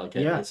with, right? Like,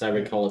 Yeah. as I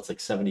recall, it's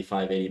like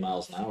 75, 80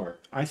 miles an hour.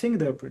 I think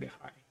they're pretty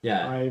high.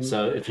 Yeah.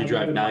 So if you haven't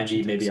drive been much 90,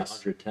 in maybe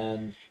Texas.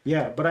 110.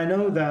 Yeah, but I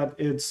know that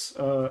it's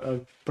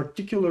a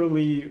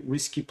particularly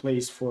risky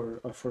place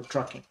for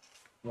trucking,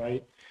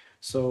 right?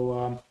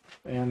 So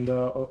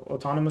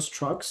autonomous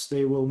trucks,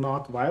 they will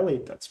not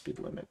violate that speed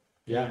limit.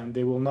 Yeah. And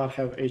they will not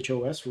have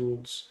HOS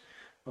rules,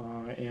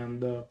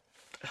 and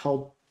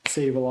help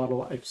save a lot of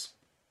lives.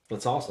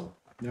 That's awesome.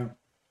 Yeah.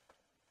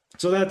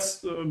 So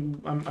that's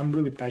I'm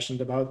really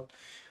passionate about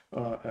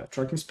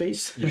trucking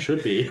space. You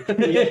should be.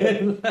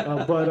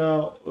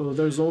 But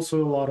there's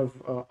also a lot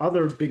of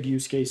other big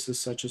use cases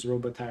such as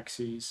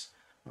robotaxis,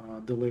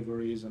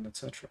 deliveries, and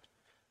etc.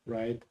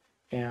 Right?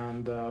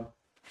 And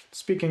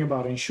speaking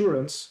about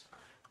insurance,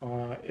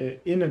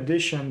 in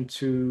addition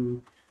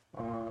to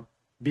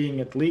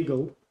being at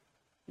legal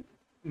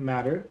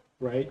matter,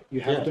 right? You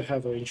have to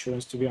have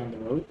insurance to be on the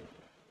road.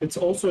 It's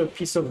also a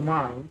peace of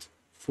mind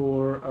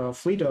for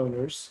fleet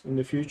owners in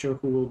the future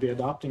who will be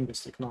adopting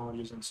these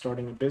technologies and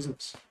starting a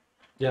business.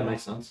 Yeah,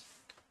 makes sense.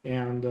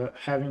 And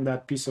having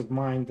that peace of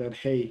mind that,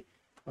 hey,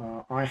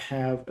 I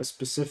have a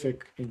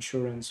specific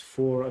insurance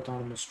for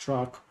autonomous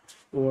truck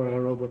or a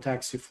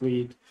robotaxi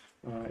fleet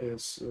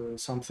is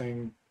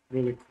something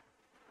really,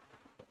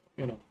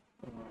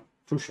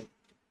 crucial.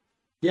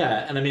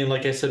 Yeah, and I mean,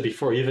 like I said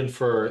before, even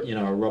for,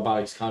 a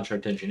robotics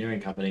contract engineering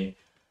company,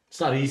 it's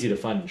not easy to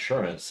find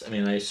insurance. I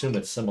mean, I assume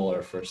it's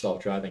similar for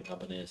self-driving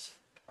companies.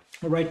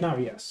 Right now,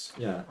 yes.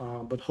 Yeah.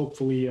 But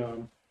hopefully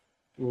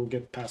we'll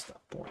get past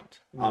that point.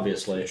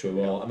 Obviously, we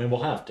will. I mean,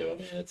 we'll have to. I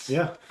mean, it's...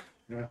 Yeah.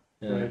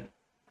 Right.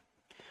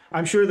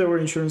 I'm sure there were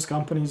insurance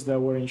companies that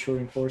were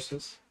insuring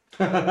horses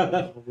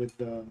with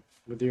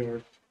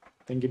your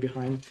thingy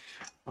behind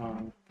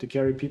to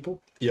carry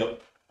people.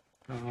 Yep.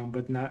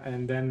 But not,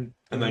 and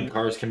then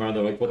cars came out.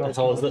 They're like, "What the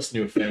hell is this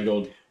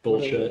newfangled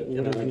bullshit?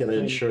 what I'm gonna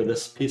insure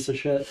this piece of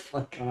shit."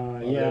 Like,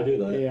 yeah, do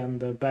that?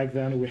 And back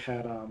then we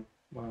had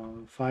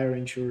fire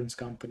insurance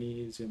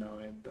companies, and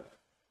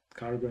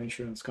cargo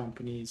insurance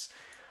companies,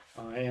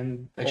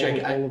 and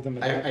actually, all of them.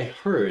 I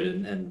heard,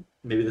 and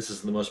maybe this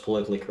isn't the most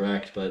politically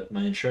correct, but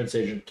my insurance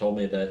agent told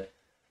me that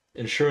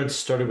insurance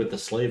started with the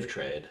slave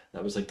trade.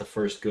 That was like the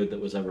first good that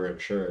was ever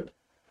insured.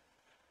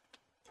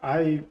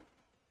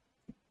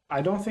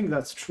 I don't think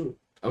that's true.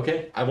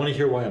 Okay, I want to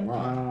hear why I'm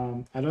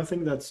wrong. I don't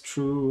think that's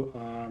true.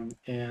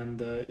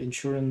 And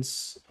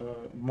insurance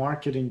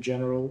market in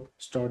general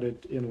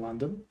started in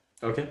London.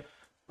 Okay.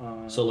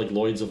 So like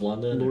Lloyd's of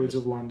London? Lloyd's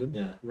of London,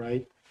 yeah.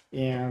 Right?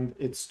 And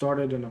it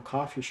started in a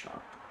coffee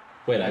shop.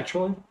 Wait,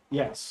 actually?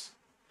 Yes.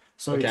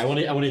 So okay, I want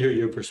to hear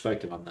your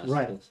perspective on this.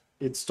 Right.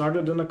 It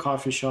started in a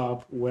coffee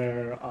shop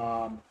where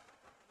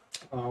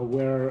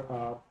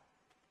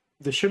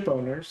the ship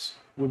owners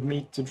would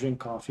meet to drink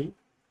coffee.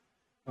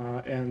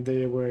 And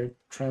they were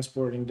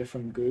transporting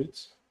different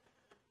goods,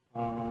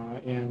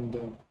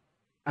 and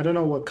I don't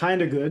know what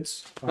kind of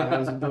goods.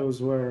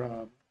 Those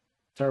were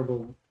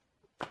terrible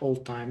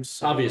old times.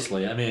 So,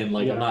 obviously, I mean,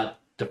 like, I'm not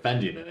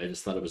defending it. I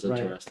just thought it was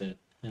interesting.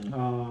 Right.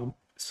 Yeah.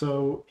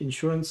 So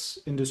insurance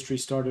industry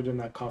started in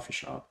that coffee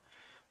shop,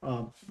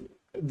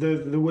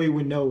 the way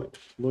we know it,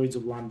 Lloyd's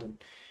of London,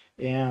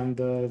 and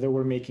they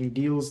were making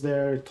deals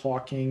there,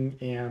 talking,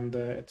 and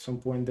at some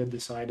point they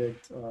decided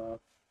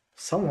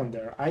someone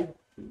there.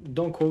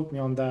 Don't quote me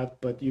on that,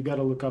 but you got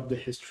to look up the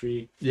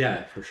history.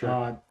 Yeah, for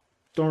sure.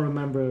 Don't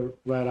remember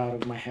right out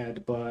of my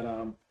head,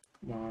 but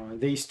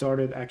they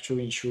started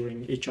actually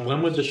insuring each other.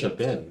 When would this have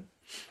been?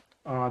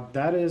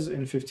 That is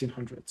in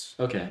 1500s.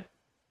 Okay.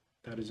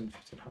 That is in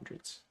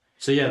 1500s.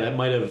 So yeah, that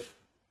might have...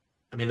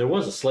 I mean, there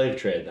was a slave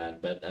trade then,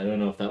 but I don't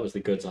know if that was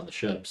the goods on the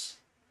ships.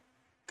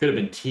 Could have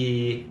been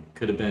tea,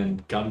 could have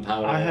been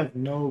gunpowder. I have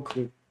no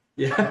clue.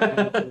 Yeah.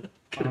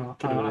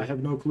 I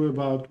have no clue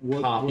about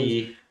what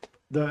coffee.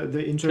 The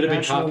international... Could have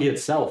been coffee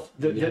itself.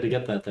 You had to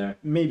get that there.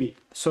 Maybe.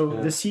 So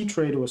the sea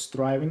trade was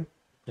thriving,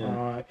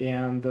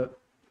 and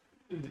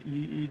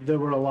there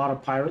were a lot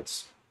of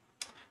pirates,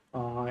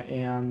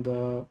 and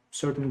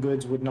certain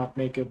goods would not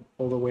make it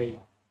all the way.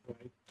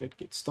 Right? They'd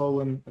get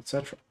stolen,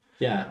 etc.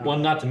 Yeah, well,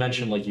 not to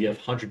mention, like, you have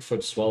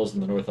 100-foot swells in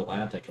the North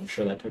Atlantic. I'm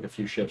sure that took a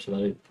few ships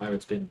without any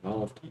pirates being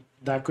involved.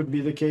 That could be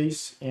the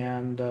case,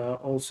 and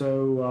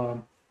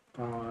also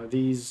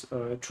these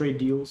trade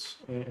deals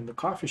in the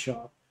coffee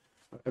shop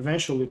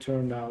eventually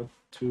turned out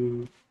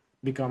to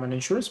become an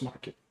insurance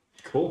market.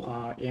 Cool.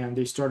 And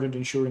they started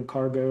insuring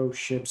cargo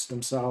ships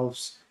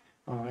themselves,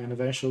 and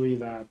eventually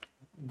that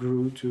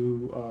grew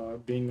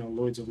to being a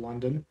Lloyd's of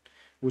London,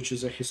 which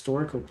is a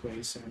historical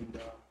place, and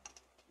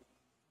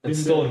it's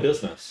still in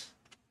business.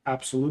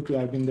 Absolutely,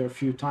 I've been there a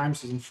few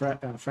times, and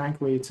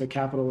frankly, it's a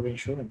capital of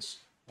insurance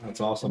That's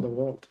in awesome. the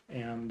world,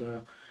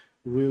 and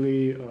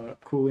really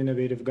cool,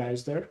 innovative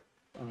guys there,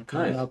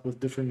 coming Nice. up with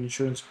different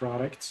insurance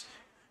products,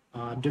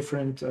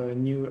 different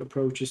new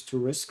approaches to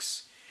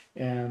risks,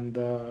 and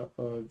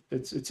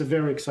it's a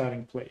very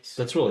exciting place.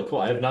 That's really cool.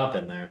 I have not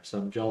been there, so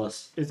I'm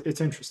jealous.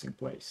 It's an interesting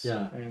place.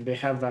 Yeah. And they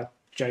have that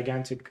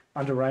gigantic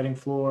underwriting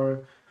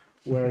floor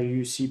where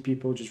you see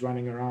people just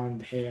running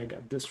around. Hey, I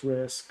got this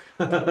risk.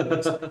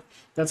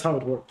 That's how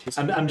it worked.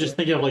 I'm just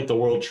thinking of like the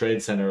World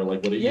Trade Center,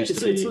 like what it used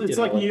to be. It's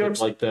like New York,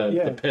 like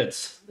the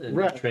pits,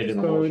 right? trade in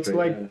the So Wall it's Street,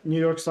 like New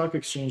York Stock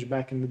Exchange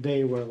back in the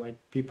day, where like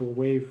people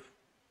wave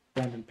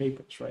random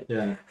papers, right?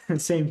 yeah,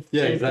 same.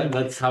 yeah, same thing.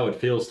 that's how it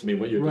feels to me.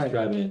 What you're Right,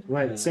 describing,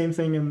 right. Yeah. Same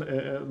thing in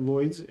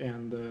Lloyd's,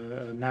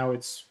 and now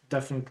it's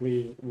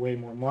definitely way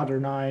more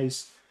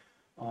modernized.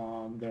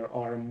 There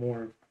are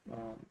more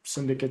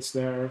syndicates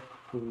there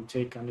who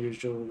take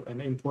unusual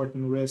and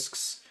important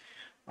risks,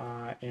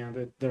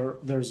 and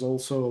there's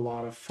also a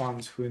lot of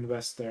funds who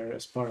invest there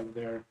as part of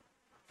their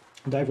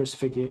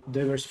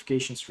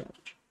diversification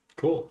strategy.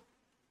 Cool.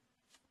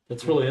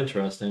 That's really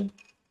interesting.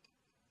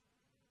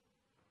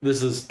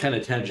 This is kind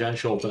of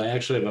tangential, but I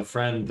actually have a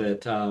friend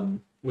that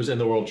was in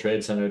the World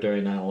Trade Center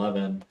during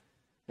 9/11,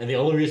 and the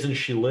only reason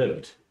she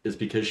lived is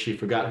because she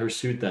forgot her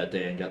suit that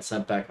day and got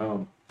sent back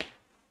home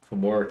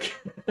from work.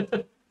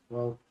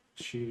 Well,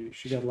 she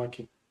got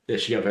lucky. Yeah,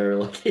 she got very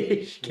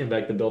lucky. She came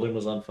back, the building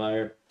was on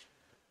fire.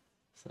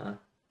 So,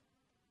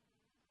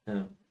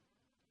 yeah.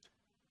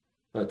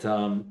 But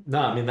no,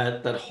 I mean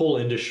that whole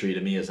industry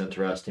to me is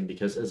interesting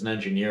because as an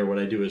engineer, what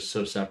I do is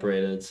so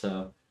separated.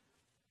 So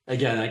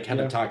again, I kind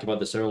of talked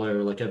about this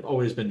earlier. Like I've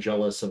always been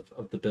jealous of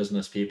the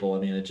business people. I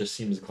mean, it just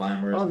seems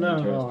glamorous Oh and no,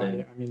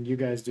 interesting. I mean, you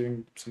guys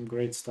doing some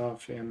great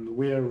stuff, and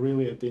we are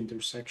really at the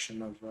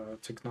intersection of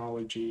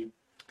technology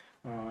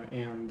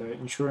and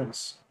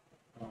insurance.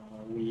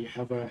 We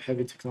have a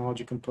heavy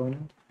technology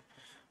component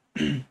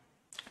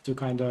to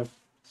kind of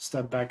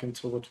step back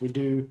into what we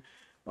do.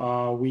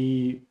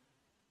 We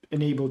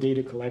enable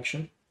data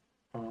collection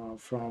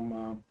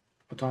from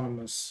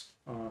autonomous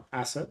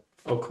asset,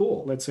 Oh,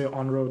 cool. let's say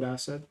on-road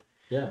asset,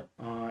 Yeah.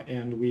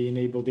 and we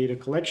enable data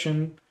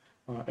collection,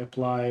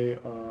 apply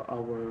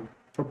our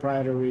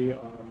proprietary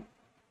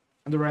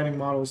underwriting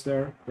models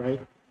there,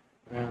 right?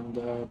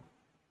 And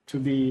to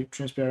be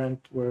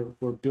transparent, we're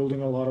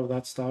building a lot of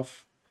that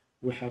stuff.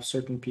 We have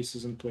certain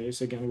pieces in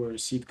place. Again, we're a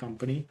seed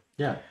company,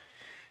 Yeah.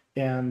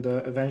 and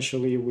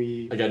eventually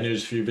we I got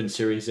news for you. Been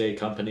Series A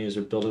companies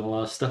are building a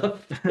lot of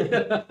stuff.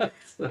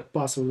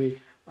 possibly,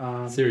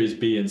 Series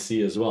B and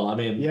C as well. I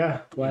mean,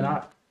 yeah, why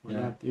not? Why Yeah.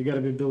 not? You got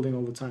to be building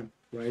all the time,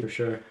 right? for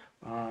sure.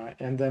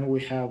 And then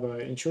we have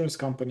insurance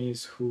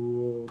companies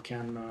who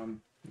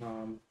can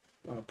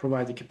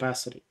provide the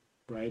capacity,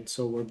 right?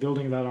 So we're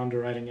building that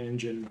underwriting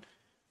engine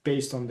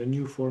based on the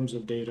new forms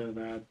of data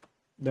that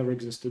never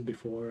existed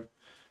before,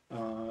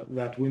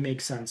 that we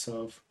make sense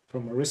of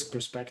from a risk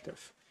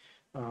perspective,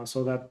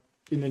 so that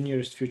in the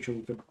nearest future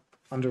we could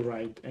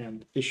underwrite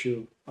and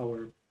issue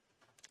our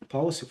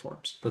policy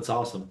forms. That's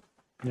awesome.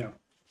 Yeah,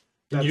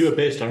 And you are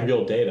based on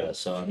real data,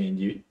 so I mean,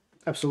 you.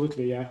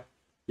 absolutely, yeah.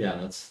 Yeah,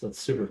 that's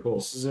super cool.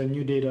 This is a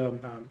new data,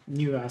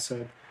 new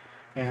asset,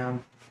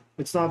 and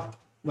it's not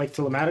like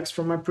telematics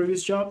from my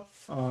previous job.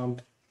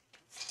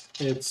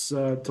 It's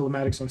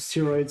telematics on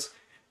steroids.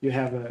 You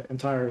have an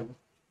entire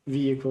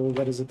vehicle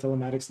that is a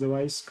telematics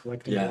device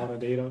collecting a Yeah. lot of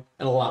data.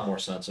 And a lot more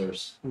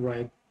sensors.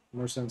 Right,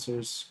 more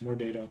sensors, more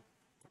data.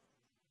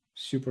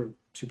 Super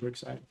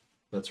exciting.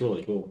 That's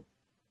really cool.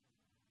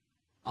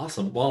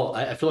 Awesome. Well,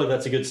 I feel like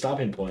that's a good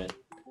stopping point.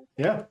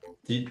 Yeah.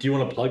 Do you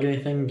want to plug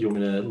anything? Do you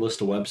want me to list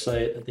a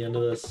website at the end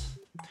of this?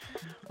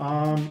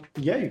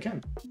 Yeah, you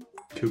can.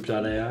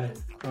 Coop.ai.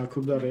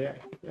 Coop.ai.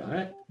 Yeah. All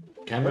right.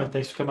 Cameron,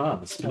 thanks for coming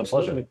on. It's been a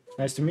pleasure. Absolutely.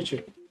 Nice to meet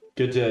you.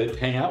 Good to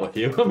hang out with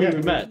you. I mean,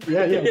 we met.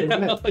 Yeah, we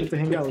met. Good to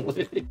hang out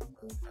with you.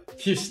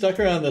 If you stuck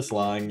around this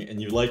long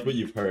and you like what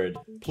you've heard,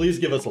 please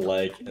give us a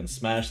like and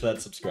smash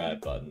that subscribe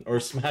button, or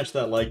smash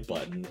that like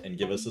button and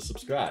give us a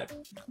subscribe.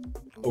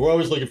 We're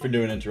always looking for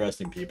new and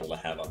interesting people to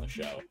have on the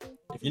show.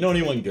 If you know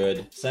anyone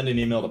good, send an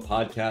email to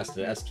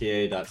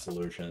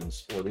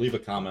podcast@ska.solutions or leave a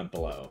comment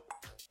below.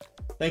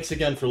 Thanks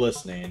again for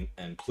listening,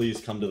 and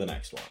please come to the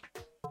next one.